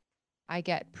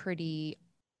pretty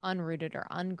unrooted or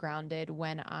ungrounded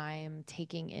when I'm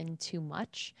taking in too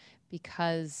much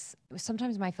because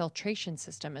sometimes my filtration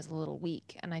system is a little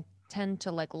weak and I tend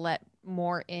to like let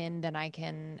more in than I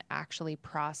can actually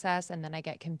process, and then I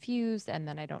get confused and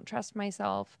then I don't trust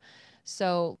myself.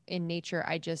 So in nature,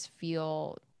 I just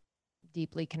feel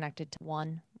deeply connected to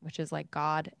one, which is like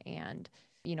God. And,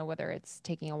 you know, whether it's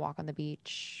taking a walk on the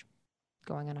beach,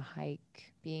 going on a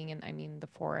hike, being in, the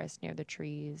forest near the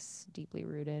trees, deeply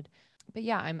rooted. But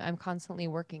yeah, I'm constantly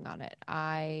working on it.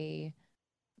 I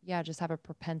just have a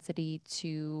propensity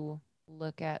to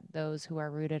look at those who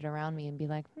are rooted around me and be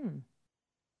like,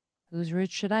 whose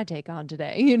roots should I take on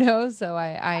today? You know? So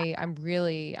I'm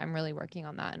really working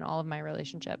on that in all of my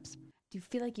relationships. Do you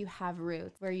feel like you have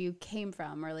roots where you came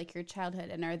from or like your childhood,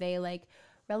 and are they like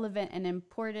relevant and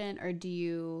important, or do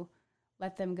you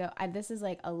let them go? This is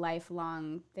like a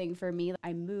lifelong thing for me.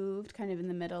 I moved kind of in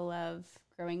the middle of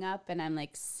growing up and I'm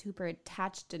like super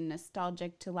attached and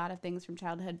nostalgic to a lot of things from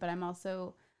childhood, but I'm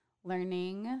also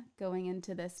learning going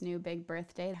into this new big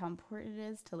birthday how important it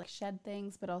is to like shed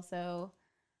things, but also,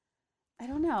 I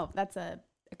don't know, that's a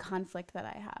conflict that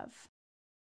I have.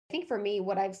 I think for me,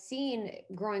 what I've seen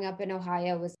growing up in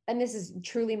Ohio was, and this is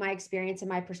truly my experience and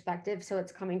my perspective, so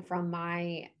it's coming from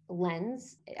my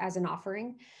lens as an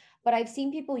offering, but I've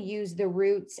seen people use the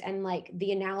roots and like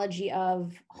the analogy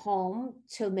of home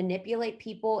to manipulate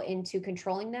people into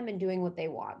controlling them and doing what they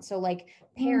want. So like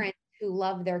parents who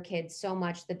love their kids so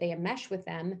much that they enmesh with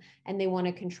them and they want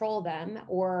to control them,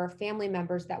 or family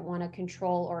members that want to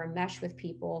control or enmesh with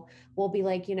people will be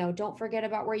like, you know, don't forget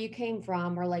about where you came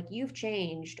from, or like you've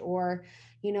changed, or,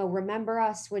 you know, remember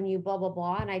us when you blah, blah,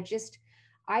 blah. And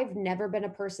I've never been a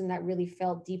person that really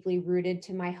felt deeply rooted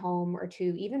to my home or to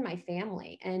even my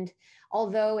family. And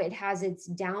although it has its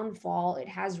downfall, it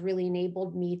has really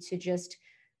enabled me to just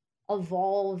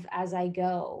evolve as I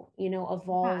go, Yeah.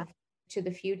 evolve to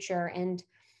the future. And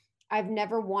I've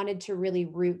never wanted to really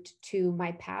root to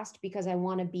my past because I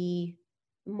want to be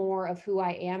more of who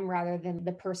I am rather than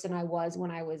the person I was when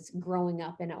I was growing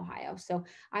up in Ohio. So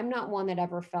I'm not one that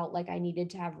ever felt like I needed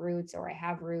to have roots or I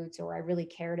have roots or I really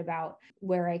cared about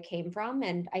where I came from.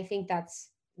 And I think that's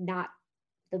not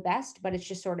the best, but it's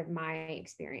just sort of my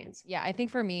experience. Yeah, I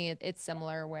think for me, it's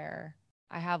similar where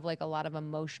I have like a lot of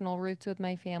emotional roots with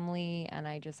my family, and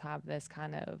I just have this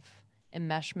kind of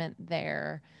enmeshment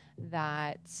there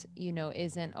that,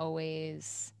 isn't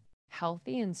always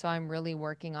healthy. And so I'm really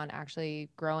working on actually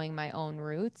growing my own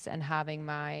roots and having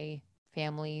my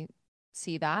family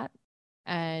see that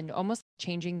and almost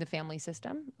changing the family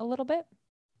system a little bit.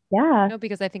 Yeah.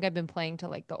 Because I think I've been playing to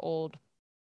like the old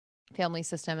family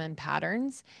system and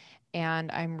patterns.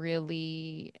 And I'm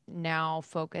really now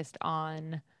focused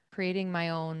on creating my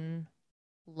own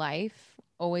life,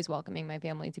 always welcoming my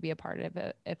family to be a part of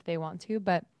it if they want to.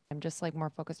 But I'm just like more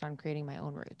focused on creating my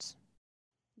own roots.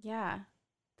 Yeah,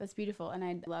 that's beautiful. And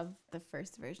I love the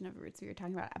first version of roots we were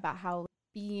talking about how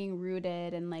being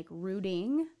rooted and like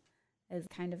rooting is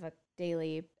kind of a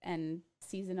daily and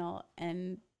seasonal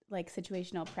and like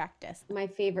situational practice. My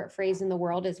favorite phrase in the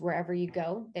world is wherever you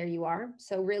go, there you are.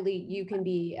 So really you can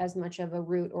be as much of a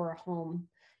root or a home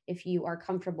if you are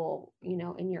comfortable,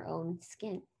 in your own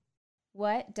skin.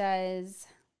 What does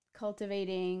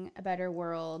cultivating a better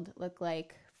world look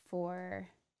like for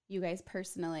you guys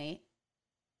personally?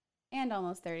 And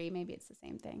almost 30, maybe it's the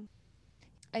same thing.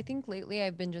 I think lately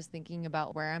I've been just thinking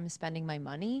about where I'm spending my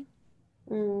money.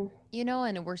 Mm.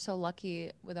 And we're so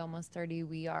lucky with almost 30,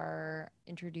 we are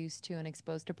introduced to and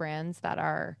exposed to brands that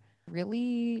are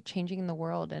really changing the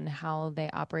world and how they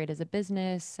operate as a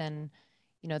business and,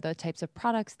 the types of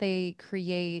products they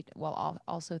create while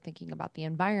also thinking about the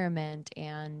environment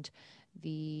and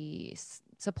the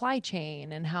supply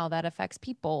chain and how that affects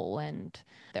people and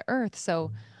the earth.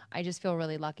 So I just feel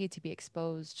really lucky to be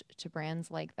exposed to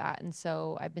brands like that. And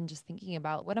so I've been just thinking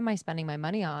about what am I spending my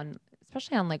money on,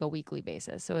 especially on like a weekly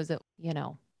basis. So is it,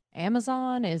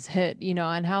 Amazon? Is it,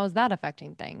 and how is that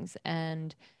affecting things?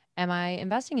 And am I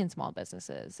investing in small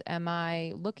businesses? Am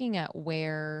I looking at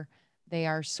where they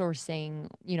are sourcing,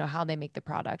 how they make the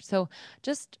product? So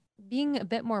just being a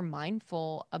bit more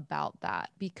mindful about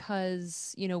that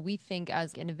because, we think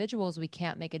as individuals, we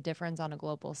can't make a difference on a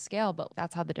global scale, but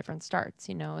that's how the difference starts.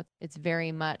 It's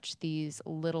very much these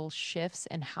little shifts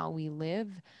in how we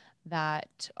live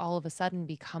that all of a sudden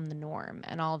become the norm.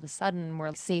 And all of a sudden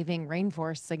we're saving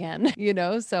rainforests again,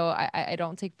 So I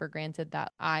don't take for granted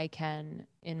that I can,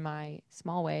 in my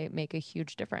small way, make a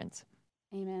huge difference.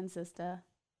 Amen, sister.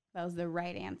 That was the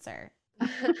right answer.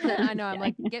 I know. I'm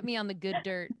like, get me on the good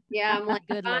dirt. Yeah, I'm like,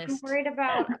 Good I'm list. worried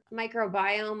about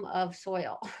microbiome of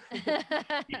soil.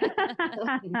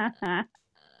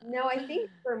 No, I think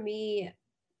for me,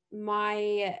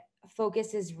 my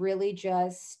focus is really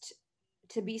just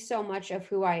to be so much of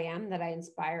who I am that I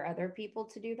inspire other people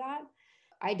to do that.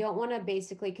 I don't want to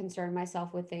basically concern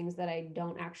myself with things that I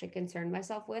don't actually concern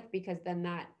myself with because then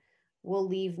that will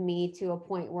leave me to a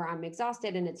point where I'm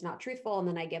exhausted and it's not truthful and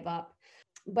then I give up.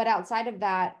 But outside of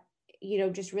that,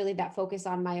 just really that focus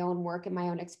on my own work and my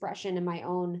own expression and my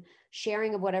own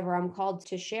sharing of whatever I'm called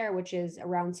to share, which is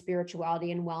around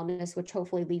spirituality and wellness, which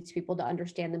hopefully leads people to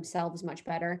understand themselves much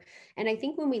better. And I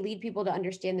think when we lead people to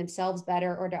understand themselves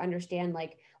better or to understand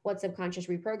like what subconscious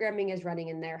reprogramming is running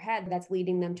in their head that's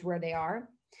leading them to where they are,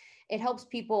 it helps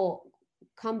people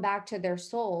come back to their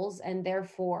souls and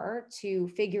therefore to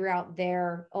figure out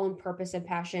their own purpose and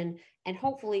passion. And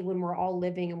hopefully, when we're all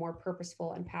living a more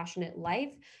purposeful and passionate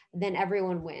life, then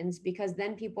everyone wins because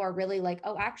then people are really like,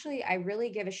 oh, actually, I really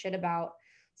give a shit about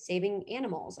saving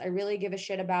animals. I really give a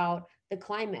shit about the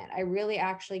climate. I really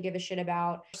actually give a shit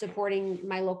about supporting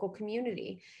my local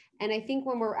community. And I think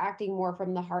when we're acting more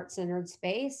from the heart centered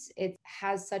space, it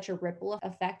has such a ripple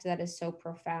effect that is so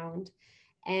profound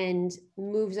and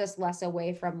moves us less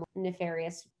away from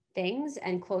nefarious things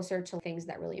and closer to things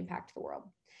that really impact the world.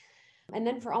 And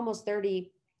then for almost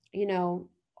 30,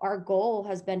 our goal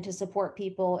has been to support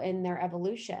people in their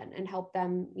evolution and help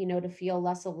them, to feel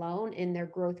less alone in their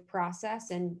growth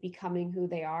process and becoming who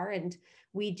they are. And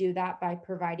we do that by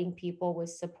providing people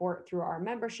with support through our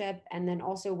membership and then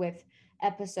also with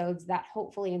episodes that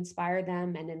hopefully inspire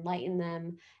them and enlighten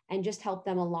them and just help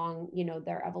them along,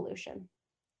 their evolution.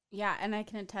 Yeah, and I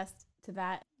can attest to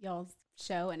that. Y'all's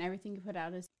show and everything you put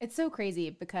out it's so crazy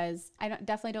because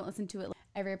definitely don't listen to it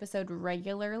every episode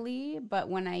regularly, but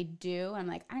when I do, I'm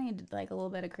like, I need like a little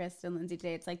bit of Krista and Lindsey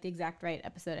today. It's like the exact right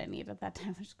episode I need at that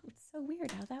time. It's so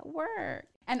weird how that works.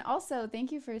 And also,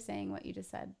 thank you for saying what you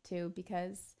just said too,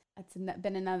 because it's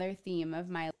been another theme of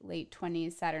my late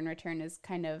 20s Saturn return, is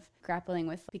kind of grappling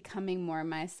with becoming more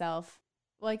myself.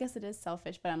 Well, I guess it is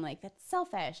selfish, but I'm like, that's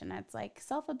selfish and that's like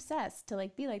self-obsessed to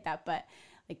like be like that. But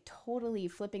like totally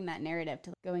flipping that narrative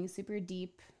to going super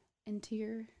deep into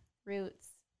your roots,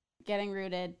 getting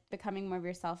rooted, becoming more of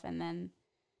yourself. And then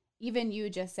even you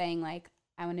just saying like,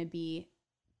 I want to be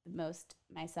the most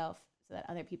myself so that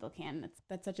other people can.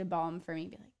 That's such a balm for me.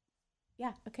 Be like,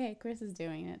 yeah, okay, Chris is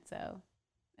doing it. So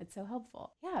it's so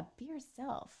helpful. Yeah, be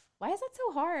yourself. Why is that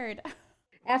so hard?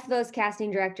 F those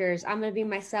casting directors. I'm going to be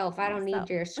myself. I don't Myself.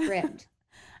 need your script.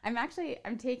 I'm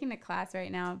taking a class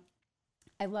right now.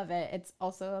 I love it. It's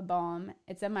also a balm.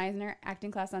 It's a Meisner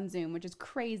acting class on Zoom, which is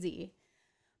crazy.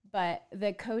 But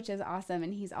the coach is awesome,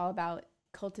 and he's all about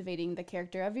cultivating the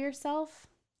character of yourself.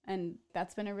 And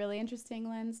that's been a really interesting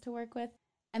lens to work with.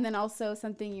 And then also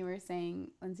something you were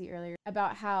saying, Lindsey, earlier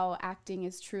about how acting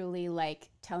is truly like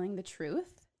telling the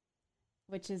truth,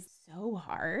 which is so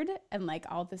hard. And like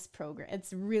all this program,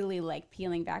 it's really like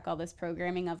peeling back all this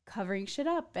programming of covering shit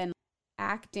up and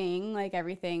acting like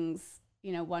everything's,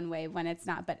 one way when it's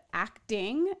not. But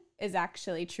acting is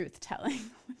actually truth telling.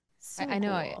 So I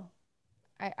know. cool.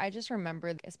 I just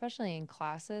remember, especially in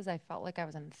classes, I felt like I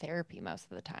was in therapy most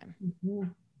of the time,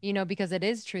 Mm-hmm. because it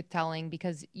is truth telling,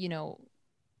 because,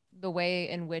 the way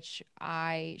in which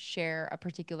I share a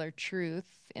particular truth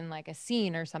in like a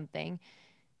scene or something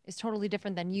is totally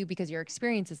different than you, because your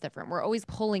experience is different. We're always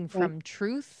pulling Right. from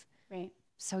truth. Right.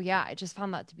 So yeah, I just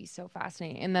found that to be so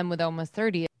fascinating. And then with Almost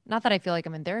 30, not that I feel like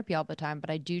I'm in therapy all the time, but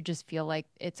I do just feel like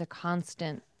it's a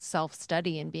constant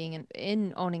self-study in being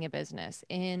in owning a business,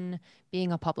 in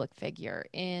being a public figure,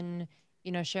 in,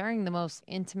 sharing the most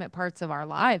intimate parts of our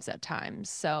lives at times.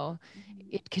 So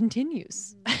it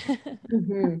continues.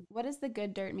 Mm-hmm. What does the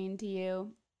good dirt mean to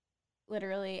you,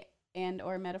 literally and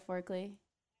or metaphorically?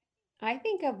 I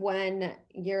think of when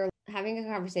you're having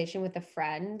a conversation with a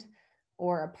friend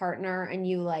or a partner and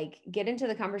you like get into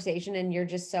the conversation and you're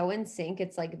just so in sync.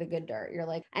 It's like the good dirt. You're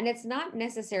like, and it's not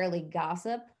necessarily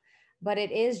gossip, but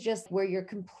it is just where you're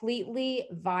completely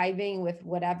vibing with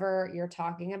whatever you're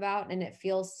talking about. And it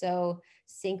feels so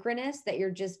synchronous that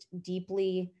you're just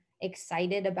deeply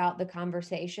excited about the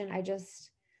conversation.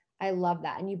 I love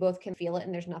that. And you both can feel it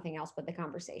and there's nothing else but the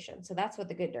conversation. So that's what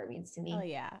the good dirt means to Oh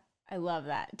me. yeah. I love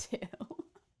that too.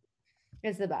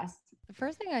 It's the best. The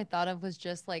first thing I thought of was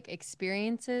just like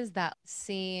experiences that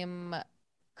seem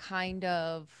kind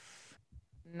of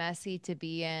messy to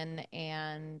be in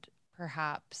and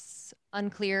perhaps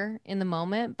unclear in the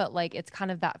moment, but like it's kind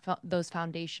of those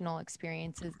foundational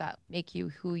experiences that make you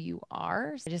who you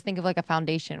are. So I just think of like a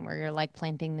foundation where you're like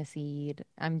planting the seed.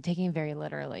 I'm taking it very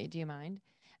literally. Do you mind?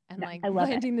 And No, like I love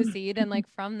it. planting the seed, and like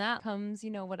from that comes,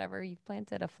 whatever you've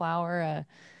planted, a flower, a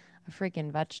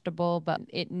freaking vegetable, but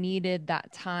it needed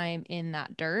that time in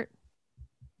that dirt,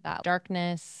 that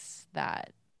darkness,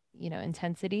 that,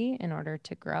 intensity in order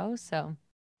to grow. So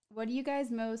What do you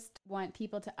guys most want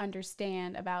people to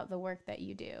understand about the work that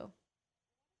you do?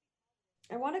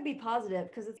 I want to be positive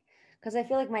because I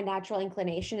feel like my natural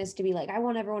inclination is to be like, I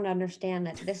want everyone to understand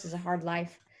that this is a hard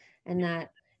life and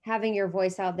that having your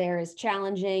voice out there is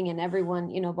challenging and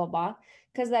everyone, blah, blah.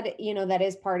 Because that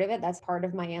is part of it. That's part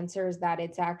of my answer, is that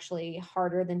it's actually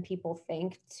harder than people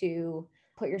think to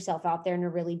put yourself out there in a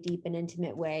really deep and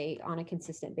intimate way on a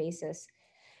consistent basis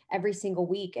every single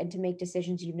week and to make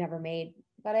decisions you've never made.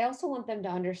 But I also want them to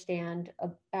understand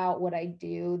about what I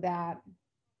do, that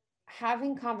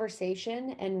having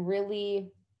conversation and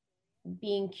really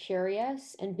being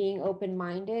curious and being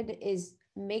open-minded is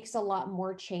makes a lot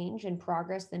more change and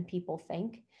progress than people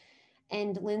think.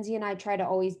 And Lindsey and I try to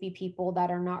always be people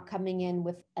that are not coming in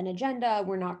with an agenda.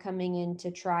 We're not coming in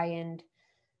to try and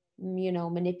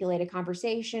manipulate a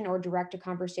conversation or direct a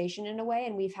conversation in a way.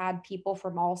 And we've had people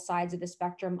from all sides of the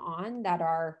spectrum on that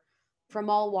are from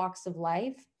all walks of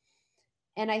life.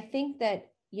 And I think that,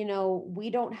 we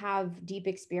don't have deep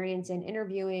experience in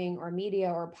interviewing or media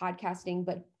or podcasting,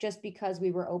 but just because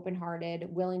we were open hearted,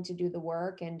 willing to do the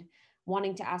work and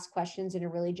wanting to ask questions in a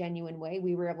really genuine way,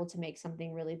 we were able to make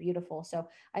something really beautiful. So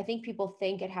I think people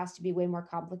think it has to be way more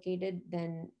complicated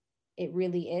than it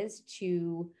really is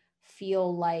to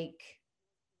feel like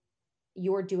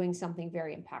you're doing something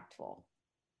very impactful.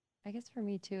 I guess for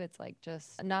me too, it's like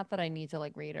just not that I need to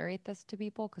like reiterate this to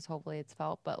people because hopefully it's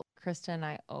felt, but Krista and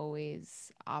I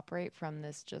always operate from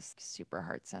this just super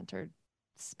heart centered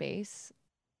space,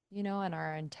 and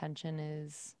our intention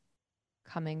is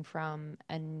coming from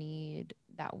a need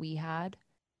that we had.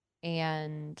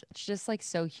 And it's just like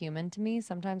so human to me.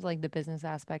 Sometimes like the business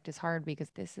aspect is hard because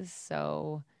this is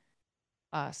so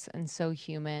us and so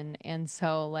human. And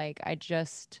so like I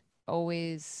just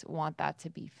always want that to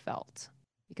be felt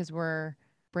because we're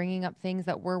bringing up things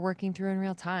that we're working through in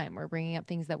real time. We're bringing up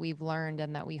things that we've learned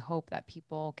and that we hope that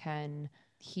people can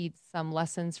heed some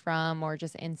lessons from or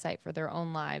just insight for their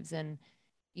own lives. And,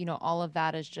 all of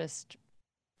that is just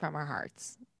from our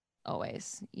hearts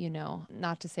always,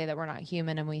 not to say that we're not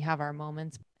human and we have our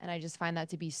moments. And I just find that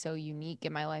to be so unique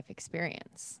in my life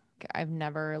experience. I've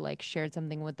never like shared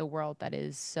something with the world that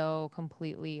is so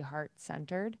completely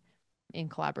heart-centered in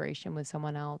collaboration with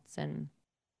someone else and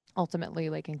ultimately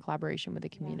like in collaboration with the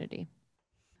community.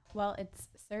 Well, it's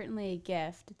certainly a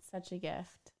gift. It's such a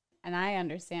gift. And I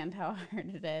understand how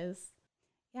hard it is.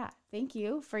 Yeah, thank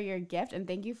you for your gift and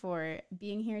thank you for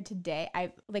being here today.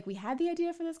 We had the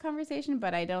idea for this conversation,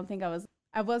 but I don't think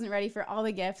I wasn't ready for all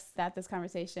the gifts that this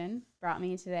conversation brought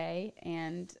me today.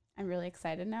 And I'm really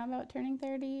excited now about turning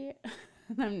 30.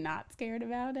 I'm not scared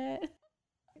about it.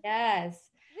 Yes.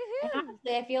 And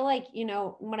honestly, I feel like,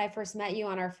 when I first met you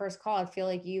on our first call, I feel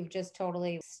like you've just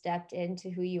totally stepped into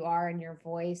who you are and your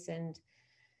voice, and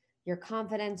your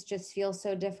confidence just feels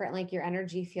so different. Like your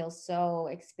energy feels so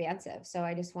expansive. So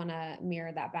I just want to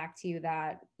mirror that back to you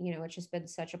that, it's just been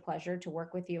such a pleasure to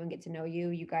work with you and get to know you.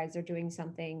 You guys are doing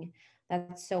something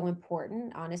that's so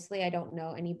important. Honestly, I don't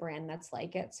know any brand that's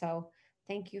like it. So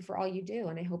thank you for all you do.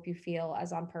 And I hope you feel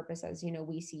as on purpose as,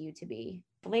 we see you to be.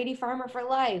 Lady Farmer for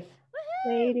life.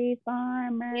 Lady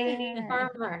Farmer. Lady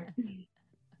Farmer.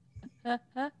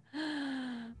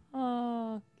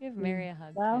 Oh, give Mary a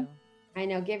hug Well, too. I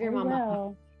know. Give your mom a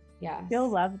hug. Yes. She'll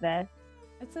love this.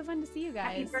 It's so fun to see you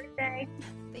guys. Happy birthday.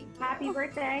 Thank you. Happy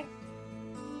birthday.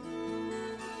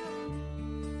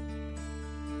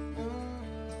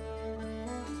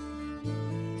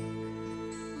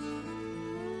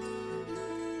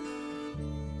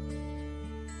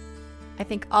 I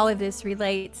think all of this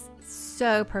relates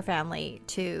so profoundly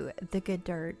to the good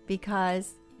dirt,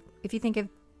 because if you think of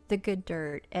the good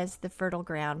dirt as the fertile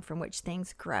ground from which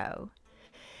things grow,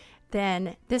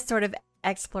 then this sort of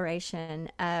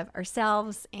exploration of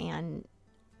ourselves and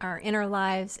our inner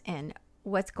lives and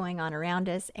what's going on around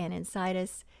us and inside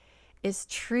us is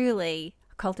truly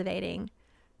cultivating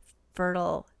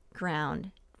fertile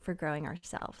ground for growing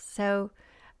ourselves. So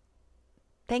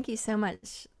thank you so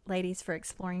much, ladies, for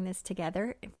exploring this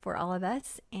together for all of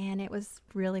us. And it was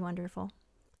really wonderful.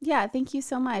 Yeah, thank you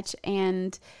so much.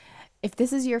 And if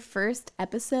this is your first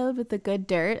episode with the good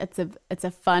dirt, it's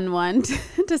a fun one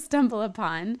to stumble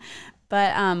upon.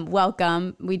 But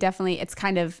welcome. We definitely,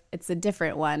 it's a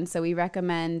different one. So we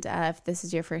recommend, if this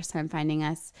is your first time finding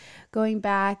us, going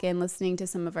back and listening to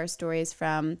some of our stories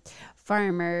from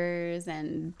farmers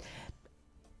and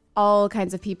all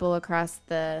kinds of people across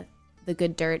the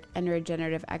good dirt and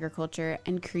regenerative agriculture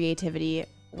and creativity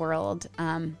world.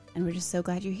 And we're just so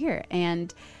glad you're here.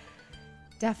 And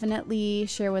definitely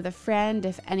share with a friend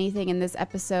if anything in this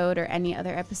episode or any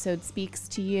other episode speaks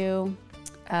to you.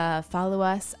 Follow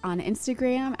us on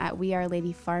Instagram at We Are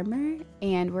Lady Farmer,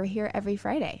 and we're here every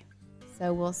Friday.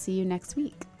 So we'll see you next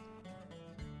week.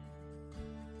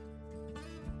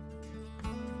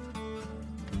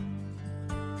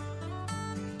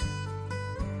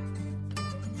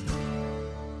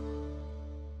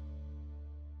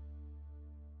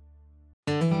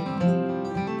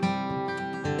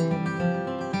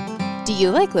 Do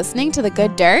you like listening to the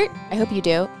good dirt? I hope you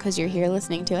do, because you're here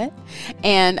listening to it.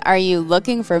 And are you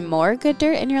looking for more good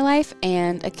dirt in your life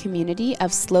and a community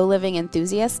of slow living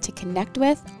enthusiasts to connect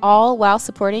with, all while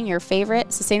supporting your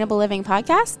favorite sustainable living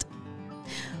podcast?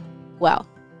 Well,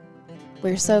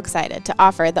 we're so excited to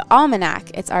offer the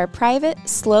Almanac. It's our private,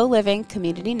 slow living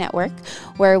community network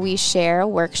where we share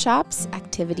workshops,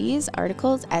 activities,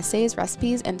 articles, essays,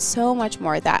 recipes, and so much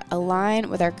more that align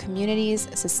with our community's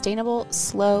sustainable,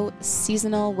 slow,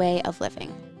 seasonal way of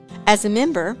living. As a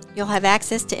member, you'll have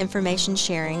access to information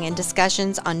sharing and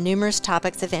discussions on numerous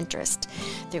topics of interest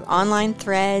through online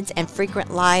threads and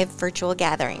frequent live virtual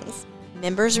gatherings.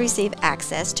 Members receive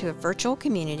access to a virtual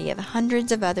community of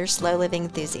hundreds of other slow living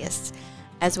enthusiasts,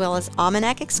 as well as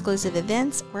Almanac exclusive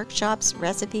events, workshops,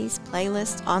 recipes,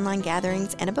 playlists, online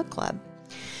gatherings, and a book club.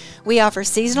 We offer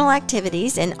seasonal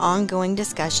activities and ongoing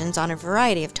discussions on a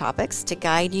variety of topics to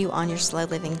guide you on your slow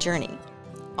living journey.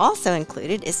 Also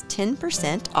included is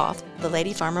 10% off the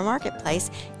Lady Farmer Marketplace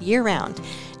year-round,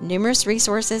 numerous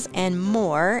resources and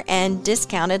more, and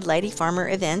discounted Lady Farmer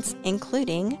events,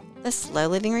 including the Slow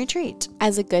Living Retreat.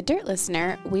 As a Good Dirt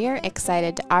listener, we are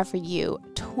excited to offer you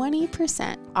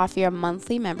 20% off your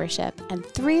monthly membership and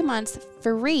 3 months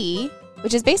free,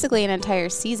 which is basically an entire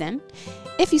season,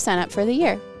 if you sign up for the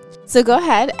year. So go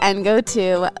ahead and go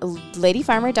to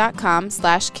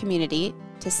ladyfarmer.com/community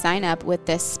to sign up with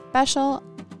this special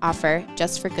offer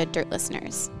just for Good Dirt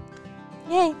listeners.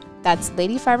 Yay! That's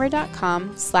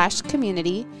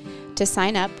ladyfarmer.com/community to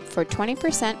sign up for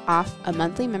 20% off a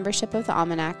monthly membership of the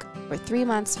Almanac or 3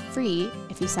 months free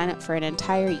if you sign up for an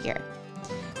entire year.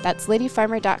 That's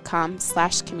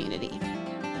ladyfarmer.com/community.